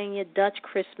Pennsylvania Dutch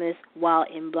Christmas while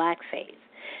in blackface.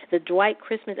 The Dwight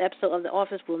Christmas episode of The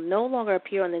Office will no longer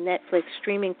appear on the Netflix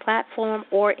streaming platform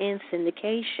or in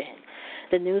syndication.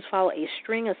 The news followed a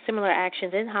string of similar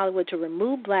actions in Hollywood to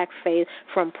remove blackface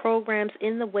from programs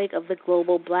in the wake of the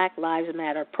global Black Lives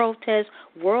Matter protests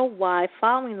worldwide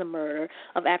following the murder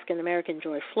of African-American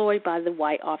George Floyd by the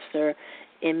white officer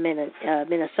in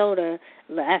Minnesota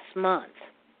last month.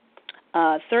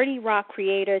 30 Rock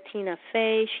creator Tina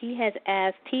Fey, she has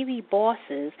asked TV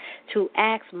bosses to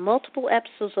act multiple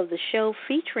episodes of the show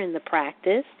featuring the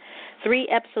practice. 3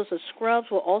 episodes of Scrubs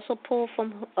were also pulled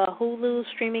from Hulu's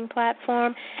streaming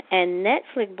platform, and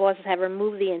Netflix bosses have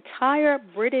removed the entire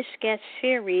British sketch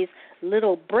series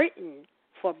Little Britain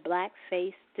for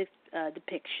blackface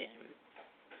depiction.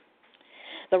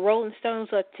 The Rolling Stones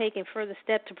are taking further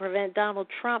steps to prevent Donald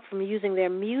Trump from using their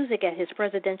music at his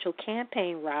presidential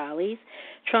campaign rallies.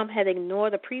 Trump had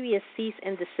ignored the previous cease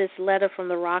and desist letter from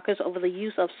the Rockers over the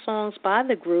use of songs by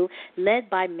the group led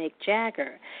by Mick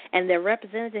Jagger. And their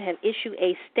representative have issued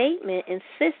a statement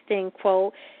insisting,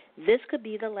 quote, this could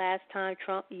be the last time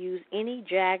Trump used any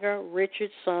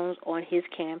Jagger-Richards songs on his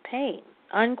campaign,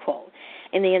 unquote.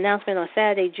 In the announcement on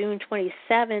Saturday, June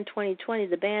 27, 2020,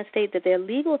 the band stated that their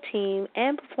legal team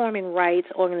and performing rights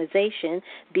organization,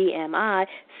 BMI,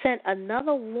 sent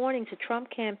another warning to Trump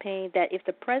campaign that if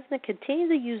the president continued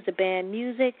to use the band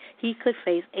music, he could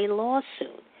face a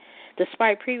lawsuit.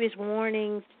 Despite previous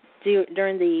warnings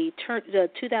during the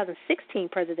 2016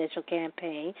 presidential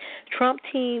campaign, Trump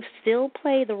team still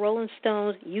played the Rolling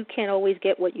Stones' You Can't Always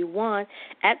Get What You Want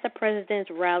at the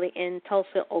president's rally in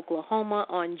Tulsa, Oklahoma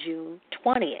on June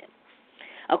 20th.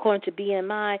 According to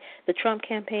BMI, the Trump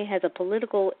campaign has a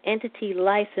political entity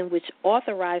license which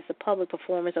authorized the public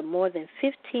performance of more than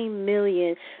 15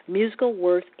 million musical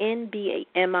works in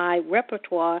BMI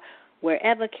repertoire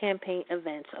wherever campaign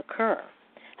events occur.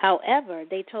 However,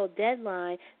 they told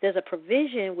Deadline there's a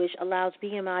provision which allows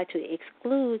BMI to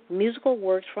exclude musical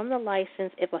works from the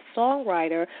license if a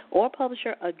songwriter or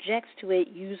publisher objects to it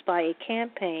used by a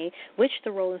campaign which the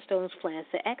Rolling Stones plans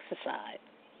to exercise.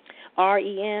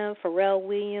 R.E.M., Pharrell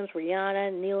Williams,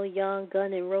 Rihanna, Neil Young,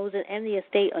 Guns N' Roses, and the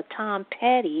estate of Tom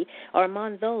Petty are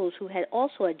among those who had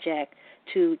also objected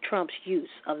to Trump's use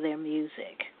of their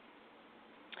music.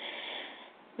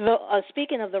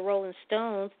 Speaking of the Rolling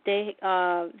Stones, they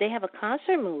have a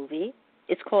concert movie.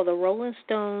 It's called The Rolling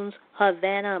Stones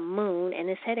Havana Moon, and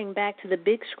it's heading back to the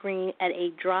big screen at a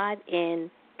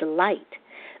drive-in delight.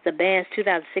 The band's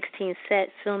 2016 set,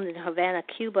 filmed in Havana,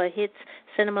 Cuba, hits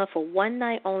cinema for one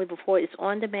night only before its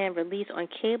on-demand release on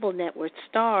cable network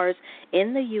Stars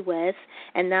in the U.S.,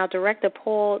 and now director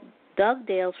Paul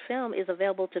Dugdale's film is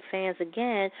available to fans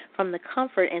again from the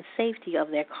comfort and safety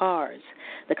of their cars.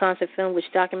 The concert film, which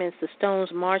documents the Stones'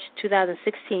 March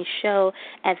 2016 show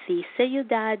at the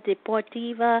Ciudad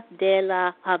Deportiva de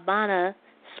la Habana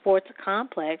Sports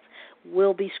Complex,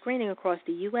 will be screening across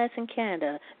the U.S. and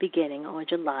Canada beginning on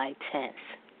July 10th.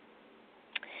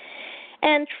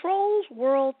 And Trolls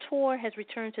World Tour has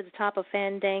returned to the top of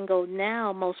Fandango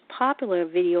Now, most popular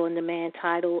video-on-demand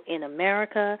title in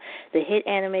America. The hit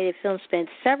animated film spent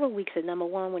several weeks at number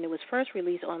 1 when it was first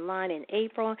released online in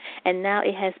April, and now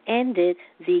it has ended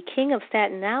the King of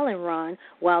Staten Island run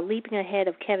while leaping ahead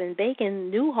of Kevin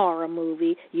Bacon's new horror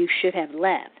movie, You Should Have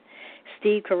Left.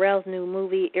 Steve Carell's new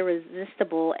movie,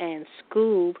 Irresistible, and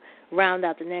Scoob round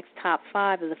out the next top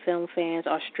 5 of the film fans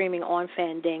are streaming on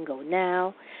Fandango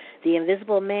Now. The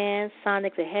Invisible Man,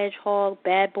 Sonic the Hedgehog,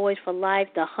 Bad Boys for Life,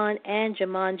 The Hunt, and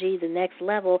Jumanji: The Next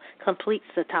Level completes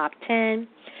the top 10.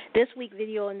 This week,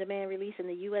 video on demand release in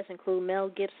the U.S. include Mel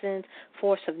Gibson's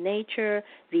Force of Nature,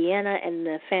 Vienna and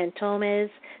the Phantoms,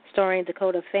 starring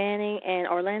Dakota Fanning, and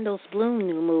Orlando Bloom's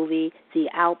new movie, The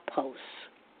Outpost.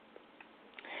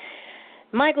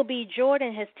 Michael B.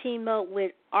 Jordan has teamed up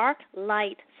with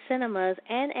ArcLight Cinemas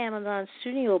and Amazon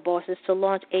studio bosses to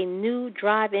launch a new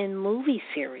drive-in movie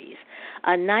series.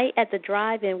 A Night at the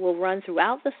Drive-In will run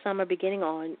throughout the summer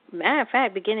beginning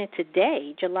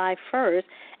today, July 1st,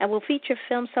 and will feature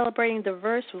films celebrating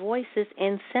diverse voices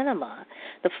in cinema.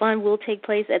 The fun will take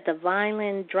place at the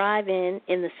Vineland Drive-In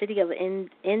in the city of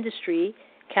Industry,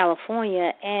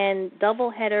 California, and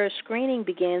doubleheader screening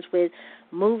begins with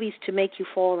Movies to Make You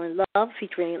Fall in Love,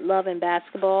 featuring Love and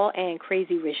Basketball and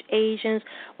Crazy Rich Asians,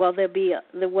 while there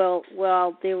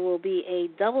will be a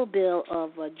double bill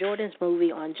of Jordan's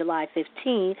movie on July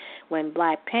 15, when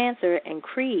Black Panther and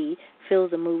Creed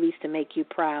fills the Movies to Make You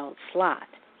Proud slot.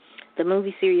 The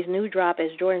movie series' new drop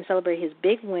as Jordan celebrated his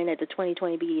big win at the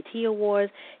 2020 BET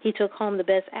Awards. He took home the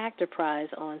Best Actor prize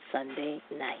on Sunday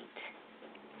night.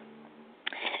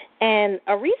 And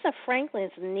Aretha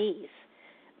Franklin's niece,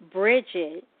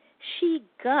 Bridget, she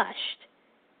gushed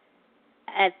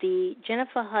at the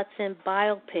Jennifer Hudson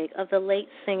biopic of the late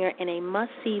singer in a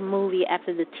must-see movie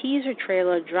after the teaser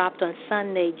trailer dropped on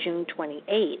Sunday, June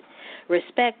 28th.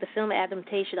 Respect, the film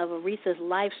adaptation of Aretha's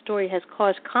life story, has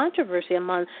caused controversy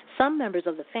among some members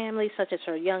of the family, such as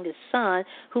her youngest son,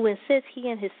 who insists he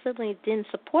and his siblings didn't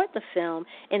support the film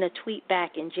in a tweet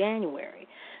back in January.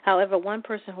 However, one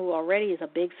person who already is a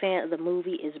big fan of the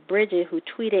movie is Bridget, who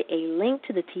tweeted a link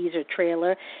to the teaser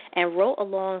trailer and wrote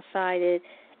alongside it,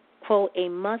 quote, "a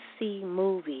must-see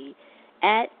movie.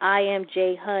 At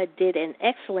IMJHUD did an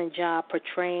excellent job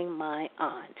portraying my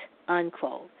aunt,"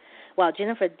 unquote. While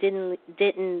Jennifer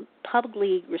didn't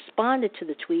publicly respond to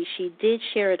the tweet, she did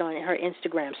share it on her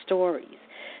Instagram stories.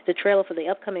 The trailer for the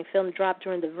upcoming film dropped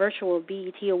during the virtual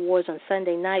BET Awards on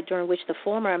Sunday night, during which the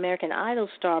former American Idol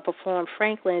star performed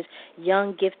Franklin's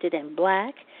Young, Gifted, and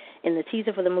Black. In the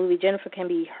teaser for the movie, Jennifer can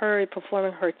be heard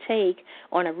performing her take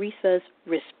on Aretha's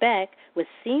Respect, with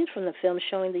scenes from the film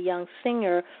showing the young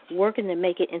singer working to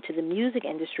make it into the music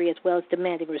industry, as well as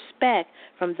demanding respect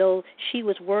from those she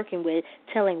was working with,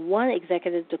 telling one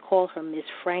executive to call her Miss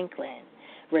Franklin.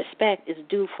 Respect is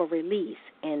due for release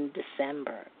in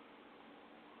December.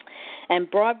 And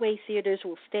Broadway theaters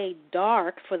will stay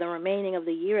dark for the remaining of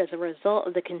the year as a result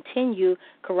of the continued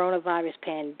coronavirus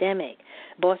pandemic.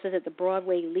 Bosses at the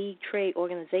Broadway League Trade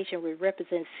Organization, which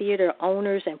represents theater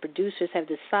owners and producers, have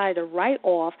decided to write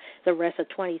off the rest of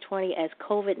 2020 as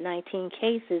COVID-19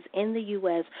 cases in the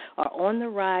U.S. are on the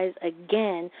rise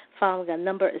again following a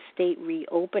number of state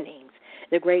reopenings.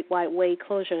 The Great White Way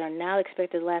closures are now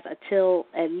expected to last until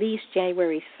at least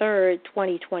January 3rd,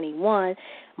 2021,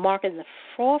 marking the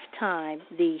fourth time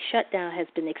the shutdown has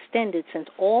been extended since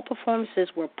all performances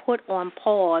were put on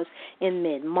pause in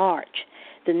mid-March.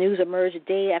 The news emerged a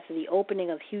day after the opening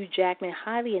of Hugh Jackman's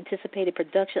highly anticipated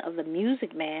production of The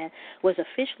Music Man was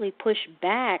officially pushed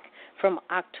back from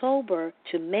October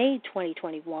to May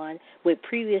 2021, with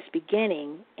previous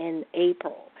beginning in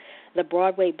April. The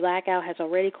Broadway blackout has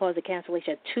already caused the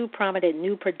cancellation of two prominent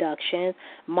new productions,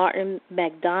 Martin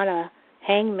McDonagh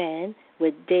Hangman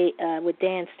with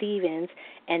Dan Stevens,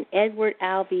 and Edward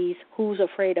Albee's Who's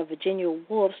Afraid of Virginia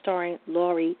Woolf, starring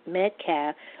Laurie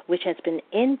Metcalf, which has been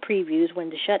in previews when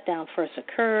the shutdown first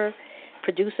occurred.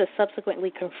 Producers subsequently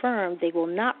confirmed they will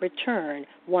not return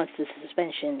once the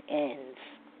suspension ends.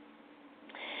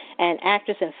 And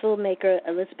actress and filmmaker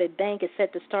Elizabeth Banks is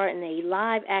set to star in a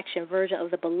live-action version of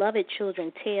the beloved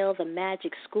children's tale, The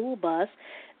Magic School Bus.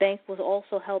 Banks will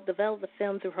also help develop the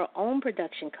film through her own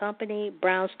production company,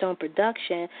 Brownstone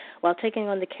Production, while taking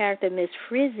on the character Miss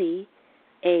Frizzy,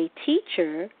 the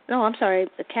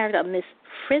character of Miss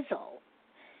Frizzle,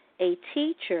 a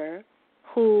teacher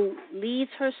who leads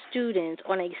her students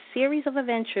on a series of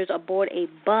adventures aboard a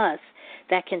bus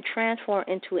that can transform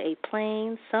into a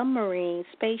plane, submarine,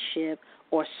 spaceship,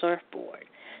 or surfboard.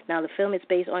 Now, the film is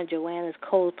based on Joanna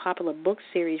Cole's popular book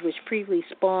series, which previously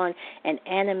spawned an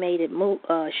animated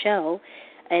show.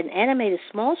 An animated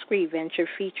small-screen venture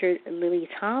featured Lily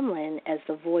Tomlin as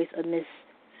the voice of Miss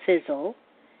Fizzle,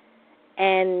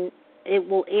 and it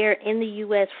will air in the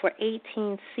U.S. for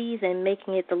 18 seasons,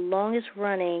 making it the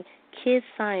longest-running kids'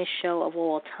 science show of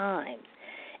all time.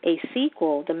 A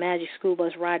sequel, The Magic School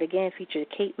Bus Ride Again, featured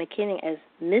Kate McKinnon as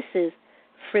Mrs.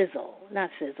 Frizzle,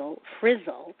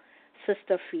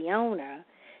 Sister Fiona.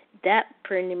 That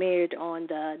premiered on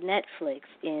the Netflix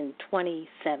in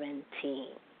 2017.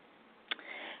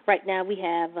 Right now we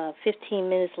have 15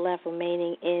 minutes left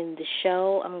remaining in the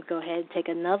show. I'm going to go ahead and take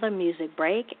another music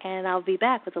break, and I'll be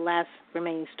back with the last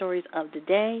remaining stories of the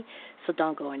day, so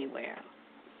don't go anywhere.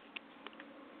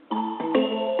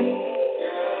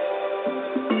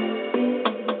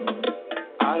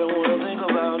 I don't want to think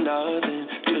about nothing,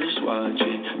 just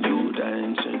watching you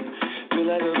dancing. Feel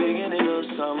like the beginning of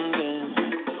something.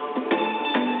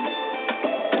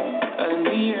 And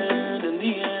in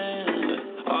the end,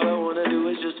 all I want to do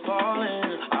is just fall in.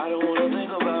 I don't want to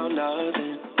think about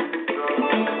nothing.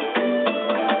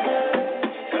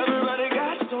 Everybody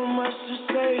got so much to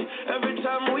say. Every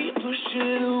time we push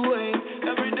it away.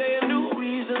 Every day a new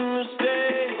reason to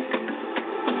stay.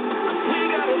 We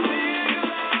gotta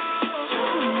figure out.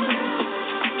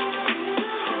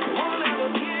 Won't ever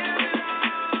give it up.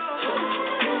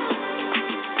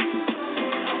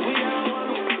 We gotta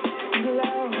want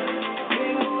love.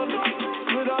 Ain't no love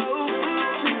without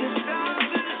nothing can stop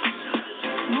this.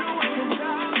 No one can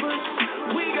stop us.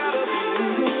 We gotta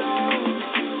figure out.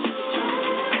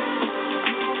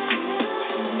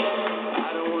 I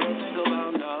don't wanna think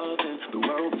about nothing. The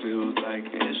world feels like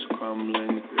it's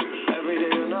crumbling. Every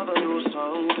day another new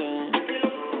something.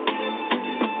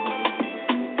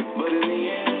 But in the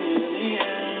end,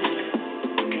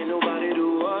 can't nobody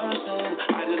do us in.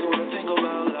 I just wanna think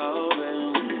about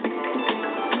loving.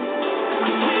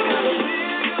 We gotta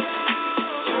figure out.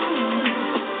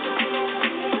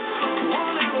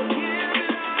 Won't ever give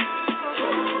it up.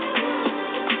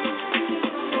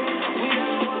 We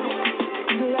gotta want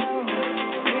love.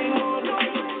 Ain't no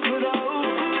love without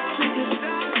nothing can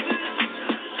stop this.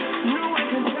 No one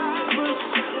can stop us.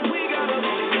 We gotta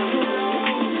figure it out.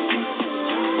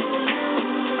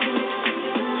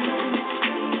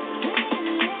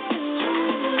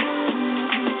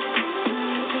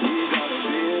 We gotta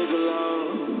figure love.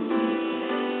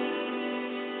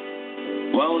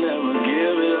 Won't ever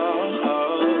give it up.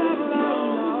 No.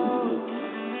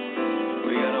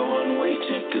 We got a one-way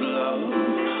ticket, love.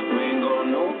 We ain't going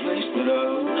no place but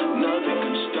up. Nothing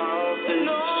can stop this.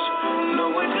 No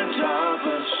one can stop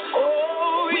us.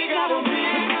 Oh, we gotta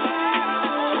figure out.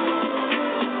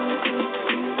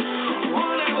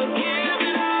 Won't ever give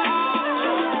it up.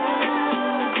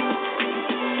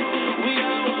 We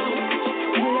gotta want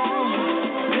love.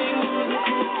 Ain't no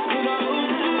love without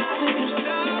nothing can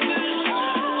stop us.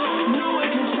 No one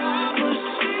can stop us.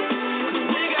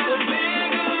 We gotta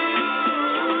figure out.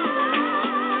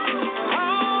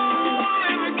 Oh, won't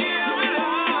ever give it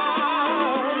up.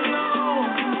 No.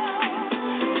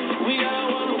 We gotta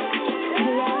want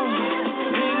love.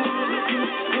 Ain't no love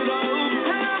without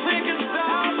nothing can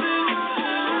stop us.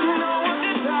 No one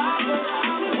can stop us.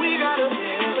 We gotta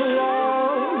figure it out.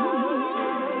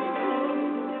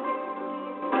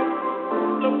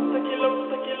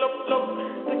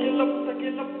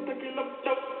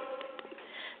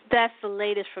 That's the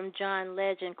latest from John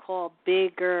Legend called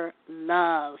Bigger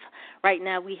Love. Right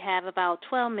now we have about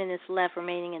 12 minutes left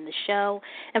remaining in the show.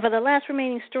 And for the last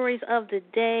remaining stories of the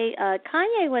day,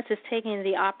 Kanye West is taking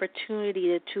the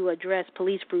opportunity to address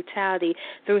police brutality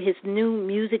through his new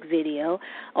music video.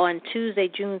 On Tuesday,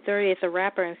 June 30th, the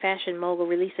rapper and fashion mogul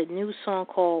released a new song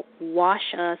called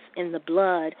Wash Us in the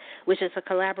Blood, which is a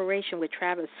collaboration with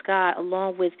Travis Scott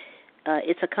along with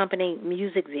its accompanying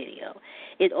music video.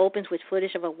 It opens with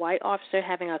footage of a white officer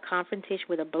having a confrontation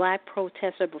with a black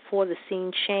protester before the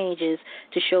scene changes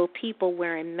to show people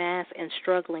wearing masks and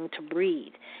struggling to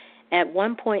breathe. At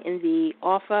one point in the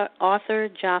Arthur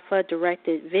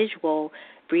Jaffa-directed visual,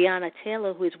 Breonna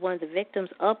Taylor, who is one of the victims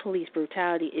of police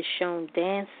brutality, is shown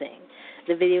dancing.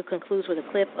 The video concludes with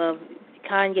a clip of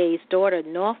Kanye's daughter,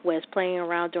 Northwest, playing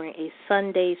around during a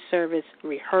Sunday service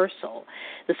rehearsal.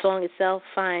 The song itself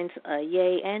finds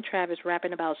Ye and Travis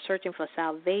rapping about searching for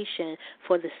salvation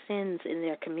for the sins in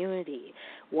their community.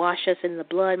 Wash Us in the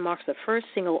Blood marks the first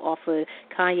single off of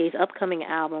Kanye's upcoming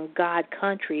album, God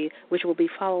Country, which will be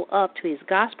followed up to his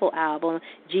gospel album,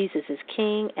 Jesus is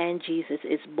King and Jesus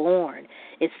is Born.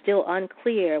 It's still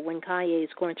unclear when Kanye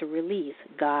is going to release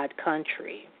God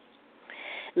Country.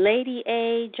 Lady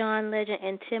A, John Legend,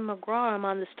 and Tim McGraw are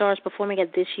among the stars performing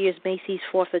at this year's Macy's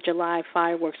 4th of July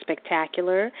Fireworks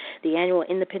Spectacular. The annual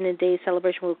Independence Day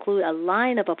celebration will include a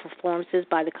lineup of performances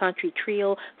by the country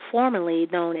trio formerly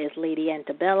known as Lady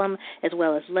Antebellum, as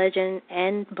well as Legend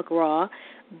and McGraw,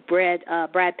 Brad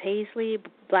Paisley,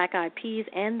 Black Eyed Peas,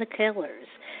 and The Killers.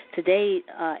 Today,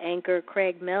 anchor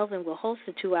Craig Melvin will host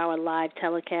a 2-hour live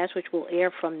telecast, which will air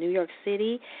from New York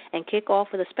City and kick off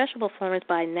with a special performance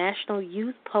by National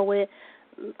Youth Poet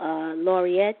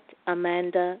Laureate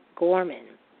Amanda Gorman.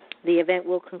 The event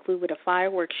will conclude with a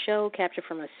fireworks show captured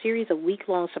from a series of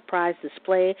week-long surprise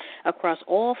display across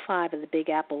all 5 of the Big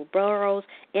Apple boroughs,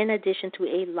 in addition to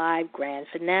a live grand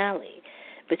finale.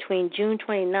 Between June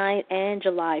 29th and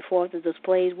July 4th, the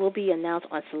displays will be announced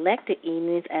on selected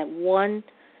evenings at 1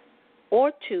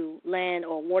 or 2 land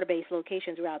or water-based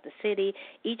locations throughout the city.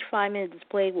 Each 5-minute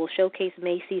display will showcase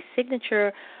Macy's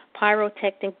signature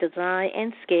pyrotechnic design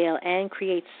and scale and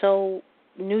create so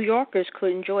New Yorkers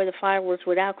could enjoy the fireworks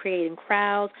without creating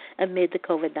crowds amid the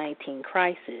COVID-19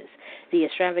 crisis. The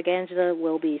extravaganza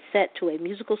will be set to a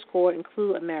musical score,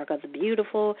 include America the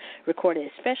Beautiful, recorded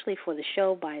especially for the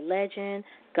show by legend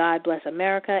God Bless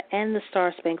America, and the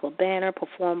Star Spangled Banner,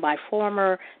 performed by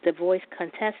former The Voice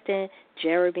contestant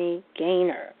Jeremy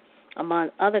Gaynor,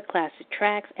 among other classic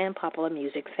tracks and popular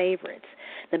music favorites.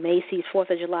 The Macy's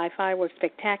 4th of July Fireworks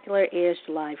Spectacular airs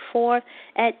July 4th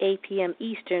at 8 p.m.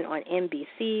 Eastern on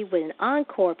NBC, with an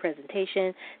encore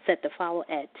presentation set to follow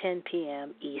at 10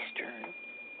 p.m. Eastern.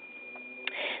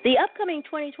 The upcoming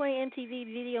 2020 MTV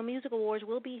Video Music Awards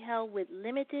will be held with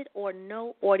limited or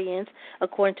no audience,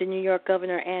 according to New York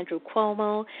Governor Andrew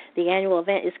Cuomo. The annual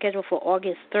event is scheduled for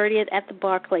August 30th at the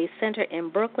Barclays Center in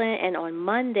Brooklyn, and on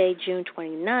Monday, June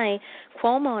 29th,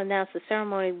 Cuomo announced the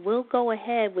ceremony will go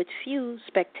ahead with few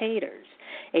spectators.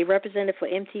 A representative for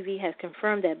MTV has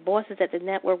confirmed that bosses at the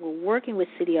network were working with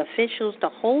city officials to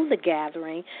hold the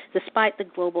gathering despite the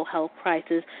global health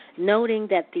crisis, noting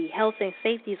that the health and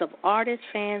safety of artists,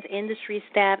 fans, industry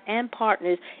staff, and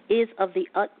partners is of the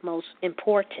utmost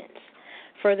importance.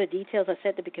 Further details are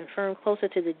set to be confirmed closer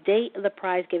to the date of the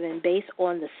prize giving based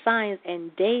on the science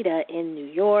and data in New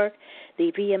York.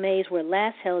 The VMAs were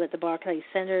last held at the Barclays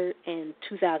Center in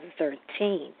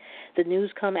 2013. The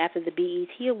news come after the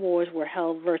BET Awards were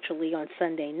held virtually on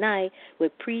Sunday night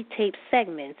with pre-taped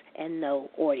segments and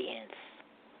no audience.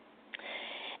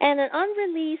 And an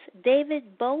unreleased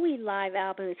David Bowie live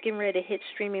album is getting ready to hit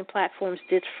streaming platforms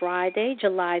this Friday,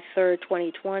 July 3rd,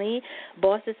 2020.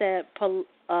 Bosses at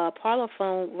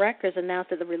Parlophone Records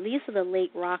announced that the release of the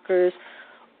late rocker's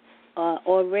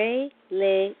Aurait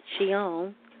Le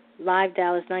Chien Live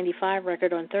Dallas 95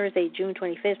 record on Thursday, June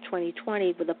 25th,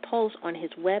 2020, with a post on his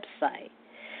website.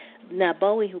 Now,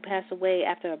 Bowie, who passed away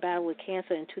after a battle with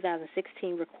cancer in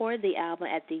 2016, recorded the album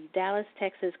at the Dallas,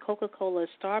 Texas Coca-Cola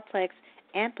Starplex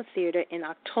Amphitheater in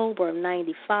October of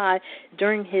 95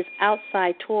 during his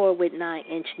outside tour with 9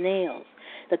 Inch Nails.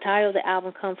 The title of the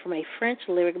album comes from a French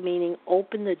lyric meaning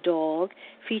 "open the dog,"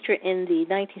 featured in the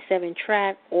 1970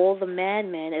 track "All the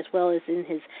Madmen," as well as in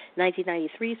his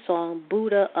 1993 song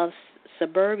 "Buddha of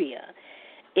Suburbia."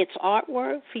 Its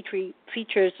artwork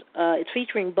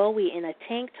featuring Bowie in a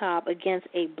tank top against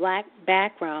a black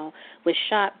background was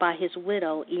shot by his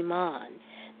widow, Iman.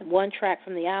 One track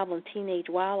from the album, Teenage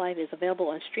Wildlife, is available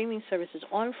on streaming services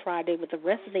on Friday, with the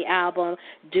rest of the album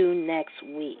due next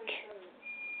week.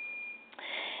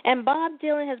 And Bob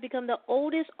Dylan has become the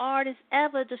oldest artist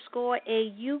ever to score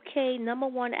a UK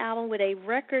 #1 album with a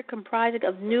record comprising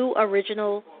of new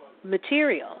original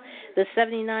material. The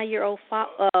 79-year-old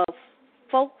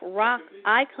folk rock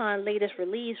icon latest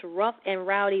release, Rough and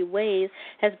Rowdy Ways,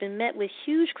 has been met with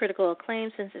huge critical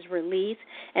acclaim since its release,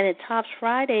 and it tops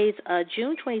Friday's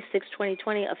June 26,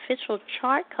 2020 official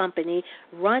chart company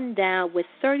Rundown with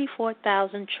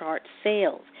 34,000 chart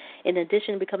sales. In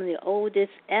addition to becoming the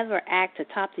oldest ever act to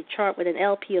top the chart with an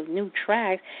LP of new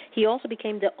tracks, he also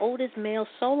became the oldest male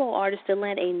solo artist to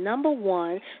land a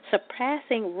 #1,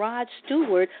 surpassing Rod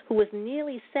Stewart, who was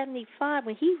nearly 75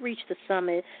 when he reached the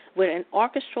summit with an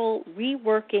orchestral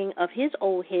reworking of his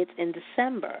old hits in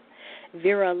December.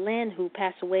 Vera Lynn, who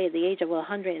passed away at the age of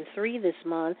 103 this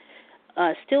month,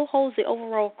 still holds the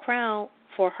overall crown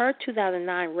for her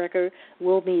 2009 record,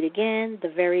 We'll Meet Again, the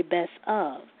very best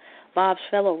of. Bob's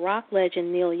fellow rock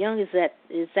legend Neil Young is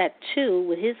at 2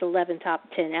 with his 11 top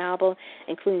 10 album,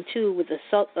 including 2 with the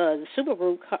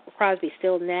supergroup Crosby,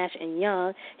 Still, Nash &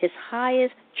 Young, his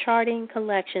highest charting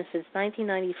collection since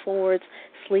 1994's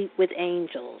Sleep with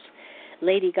Angels.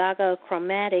 Lady Gaga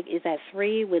Chromatic is at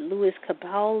 3 with Louis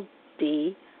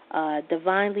Capaldi,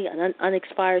 Divinely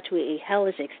Unexpired to a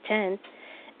Hellish Extent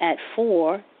at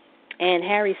 4, and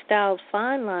Harry Styles'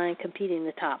 Fine Line competing in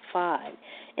the top 5.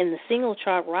 In the single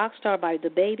chart, Rockstar by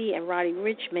DaBaby and Roddy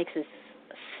Ricch makes its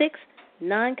 6th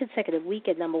non-consecutive week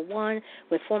at #1,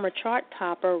 with former chart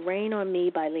topper Rain on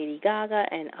Me by Lady Gaga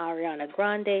and Ariana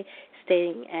Grande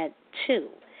staying at 2.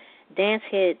 Dance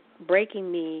hit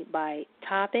Breaking Me by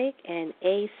Topic and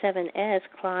A7S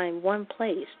climbed 1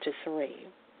 place to 3.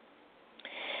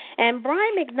 And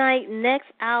Brian McKnight's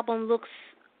next album looks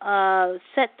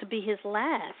set to be his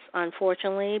last,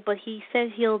 unfortunately, but he said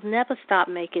he'll never stop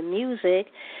making music.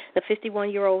 The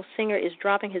 51-year-old singer is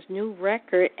dropping his new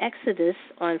record, Exodus,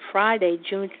 on Friday,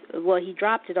 he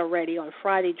dropped it already on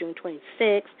Friday, June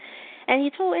 26th, and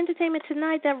he told Entertainment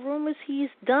Tonight that rumors he's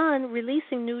done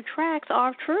releasing new tracks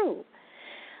are true.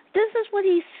 This is what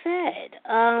he said.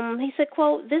 He said,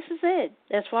 quote, "This is it.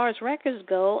 As far as records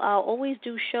go, I'll always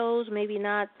do shows, maybe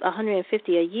not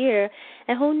 150 a year,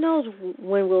 and who knows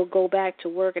when we'll go back to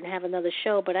work and have another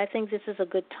show, but I think this is a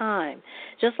good time.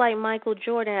 Just like Michael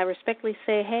Jordan, I respectfully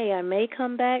say, hey, I may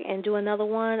come back and do another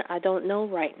one. I don't know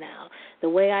right now. The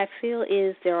way I feel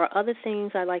is there are other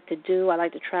things I like to do. I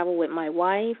like to travel with my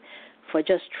wife for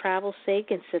just travel's sake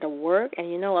instead of work,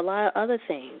 and, a lot of other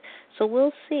things. So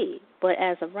we'll see. But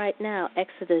as of right now,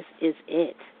 Exodus is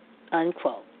it,"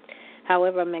 unquote.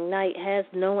 However, McKnight has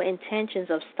no intentions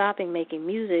of stopping making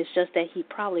music. It's just that he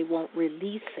probably won't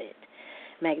release it.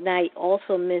 McKnight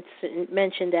also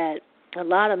mentioned that a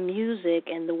lot of music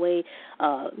and the way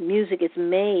music is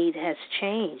made has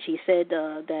changed. He said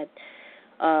that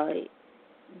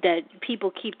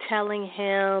people keep telling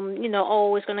him,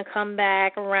 it's going to come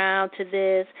back around to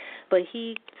this, but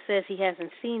he says he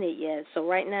hasn't seen it yet. So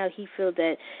right now he feels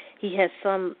that he has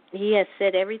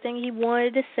said everything he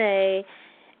wanted to say,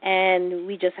 and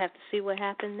we just have to see what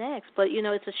happens next. But,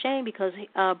 it's a shame because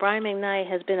Brian McKnight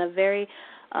has been a very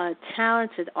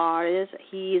talented artist.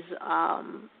 He's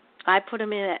I put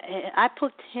him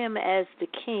as the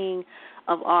king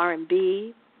of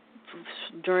R&B.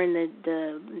 During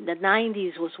the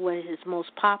 90s was when his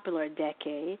most popular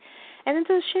decade, and it's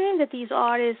a shame that these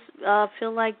artists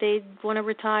feel like they want to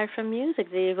retire from music.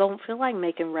 They don't feel like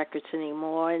making records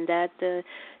anymore, and that a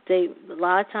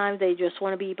lot of times they just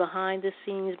want to be behind the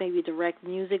scenes, maybe direct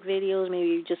music videos,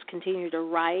 maybe just continue to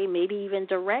write, maybe even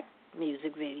direct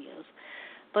music videos.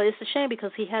 But it's a shame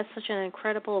because he has such an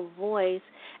incredible voice.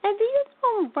 And do you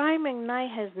know Brian McKnight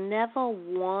has never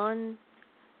won?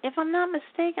 If I'm not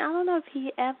mistaken, I don't know if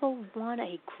he ever won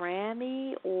a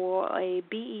Grammy or a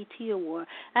BET award.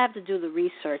 I have to do the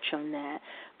research on that.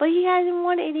 But he hasn't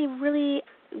won any really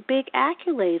big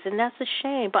accolades, and that's a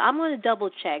shame. But I'm going to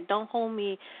double check. Don't hold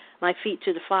my feet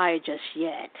to the fire just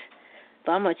yet.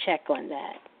 But I'm going to check on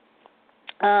that.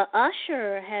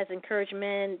 Usher has encouraged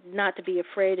men not to be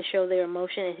afraid to show their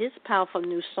emotion in his powerful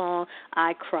new song,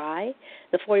 I Cry.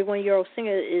 The 41-year-old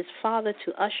singer is father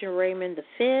to Usher Raymond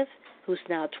V, who's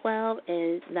now 12,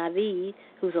 and Naveed,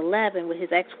 who's 11, with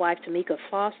his ex-wife Tamika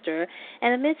Foster,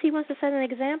 and admits he wants to set an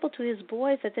example to his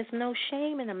boys that there's no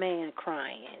shame in a man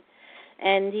crying.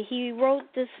 And he wrote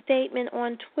this statement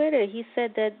on Twitter. He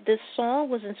said that this song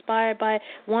was inspired by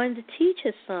wanting to teach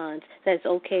his sons that it's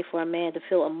okay for a man to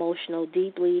feel emotional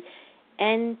deeply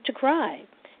and to cry.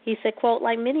 He said, quote,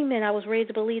 "Like many men, I was raised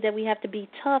to believe that we have to be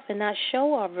tough and not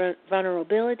show our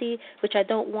vulnerability, which I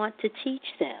don't want to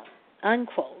teach them,"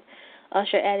 unquote.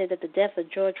 Usher added that the death of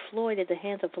George Floyd at the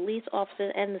hands of police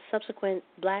officers and the subsequent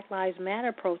Black Lives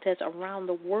Matter protests around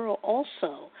the world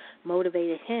also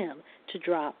motivated him to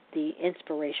drop the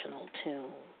inspirational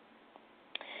tune.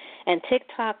 And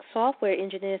TikTok software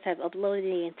engineers have uploaded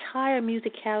the entire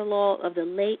music catalog of the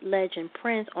late legend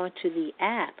Prince onto the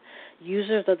app.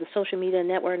 Users of the social media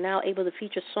network are now able to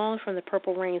feature songs from the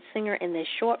Purple Rain singer in their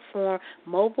short-form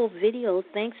mobile videos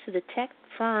thanks to the tech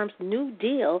firm's new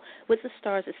deal with the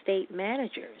star's estate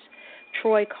managers.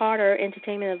 Troy Carter,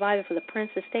 entertainment advisor for the Prince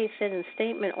estate, said in a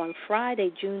statement on Friday,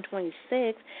 June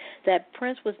 26, that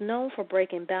Prince was known for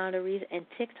breaking boundaries, and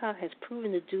TikTok has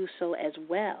proven to do so as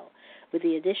well. With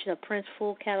the addition of Prince's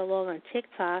full catalog on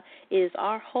TikTok, it is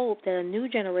our hope that a new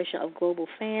generation of global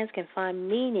fans can find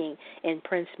meaning in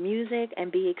Prince music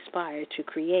and be inspired to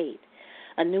create.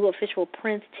 A new official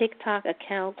Prince TikTok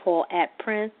account called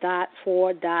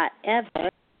 @Prince.for.ever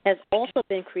has also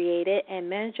been created, and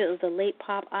manager of the late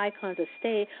pop icon's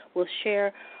estate will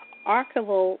share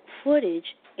archival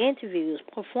footage, interviews,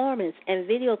 performance, and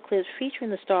video clips featuring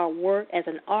the star's work as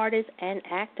an artist and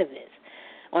activist.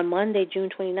 On Monday, June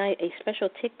 29th, a special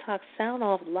TikTok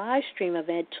sound-off live stream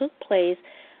event took place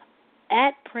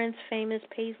at Prince's famous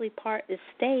Paisley Park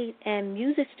estate and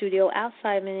music studio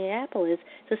outside Minneapolis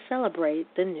to celebrate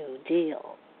the new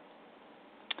deal.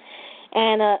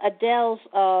 And Adele's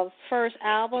first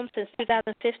album since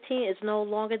 2015 is no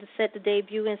longer set to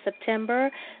debut in September.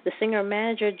 The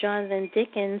singer-manager Jonathan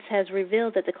Dickens has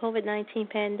revealed that the COVID-19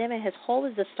 pandemic has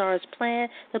halted the star's plan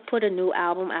to put a new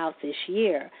album out this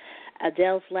year.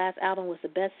 Adele's last album was the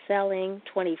best-selling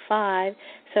 25.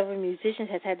 Several musicians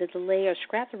have had to delay or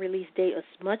scrap the release date of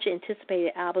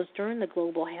much-anticipated albums during the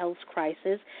global health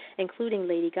crisis, including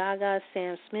Lady Gaga,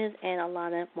 Sam Smith, and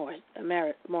Alanis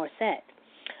Morissette.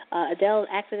 Adele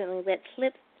accidentally let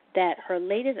slip that her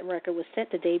latest record was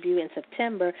set to debut in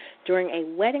September during a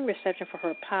wedding reception for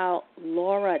her pal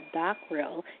Laura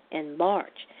Dockrill in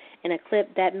March. In a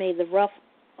clip that made the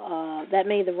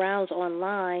rounds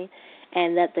online,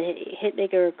 and that the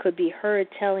hitmaker could be heard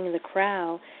telling the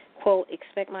crowd, quote,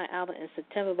 "Expect my album in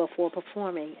September," before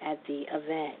performing at the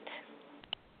event.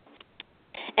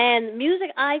 And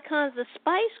music icons, the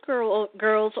Spice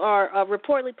Girls are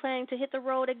reportedly planning to hit the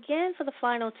road again for the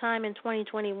final time in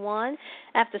 2021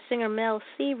 after singer Mel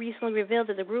C recently revealed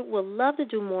that the group would love to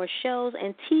do more shows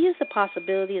and teased the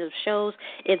possibilities of shows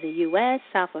in the U.S.,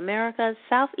 South America,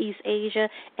 Southeast Asia,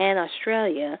 and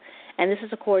Australia. And this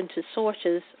is according to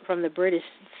sources from the British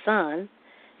Sun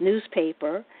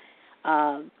newspaper,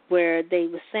 where they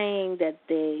were saying that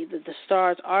the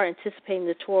stars are anticipating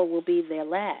the tour will be their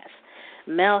last.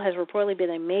 Mel has reportedly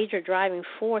been a major driving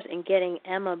force in getting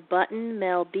Emma Button,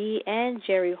 Mel B, and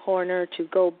Jerry Horner to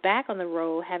go back on the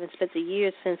road, having spent the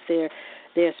years since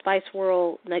their Spice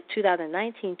World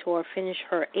 2019 tour finished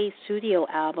her 8th studio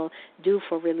album due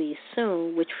for release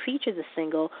soon, which featured the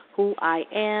single Who I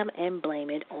Am and Blame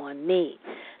It On Me.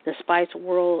 The Spice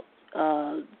World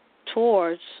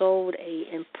tour sold an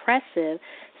impressive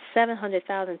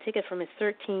 700,000 tickets from its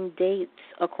 13 dates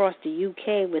across the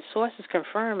UK, with sources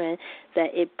confirming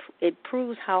that it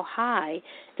proves how high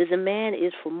the demand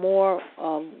is for more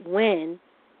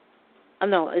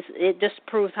it just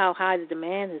proves how high the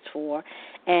demand is for,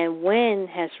 and Wynn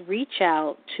has reached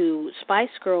out to Spice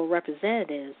Girl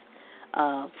representatives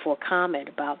for comment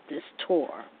about this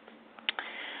tour.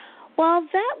 Well,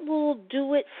 that will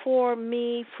do it for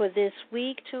me for this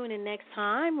week. Tune in next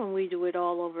time when we do it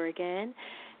all over again.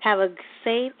 Have a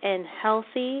safe and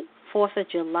healthy 4th of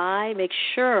July. Make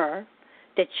sure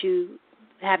that you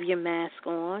have your mask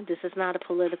on. This is not a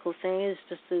political thing. It's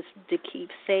just to keep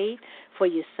safe for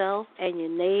yourself and your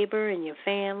neighbor and your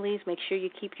families. Make sure you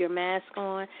keep your mask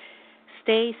on.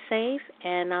 Stay safe,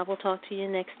 and I will talk to you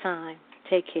next time.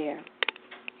 Take care.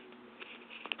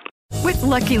 With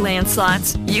Lucky Land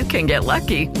Slots, you can get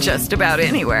lucky just about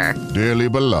anywhere. Dearly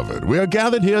beloved, we are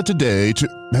gathered here today to...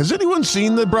 Has anyone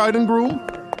seen the bride and groom?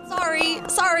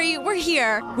 Sorry, we're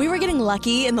here. We were getting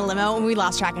lucky in the limo and we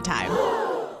lost track of time.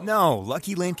 No,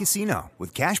 Lucky Land Casino,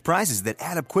 with cash prizes that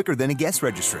add up quicker than a guest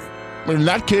registry. In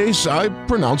that case, I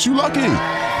pronounce you lucky.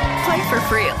 Play for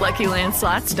free at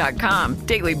LuckyLandSlots.com.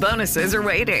 Daily bonuses are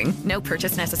waiting. No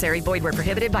purchase necessary. Void where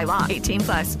prohibited by law.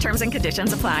 18+. Terms and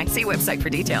conditions apply. See website for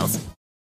details.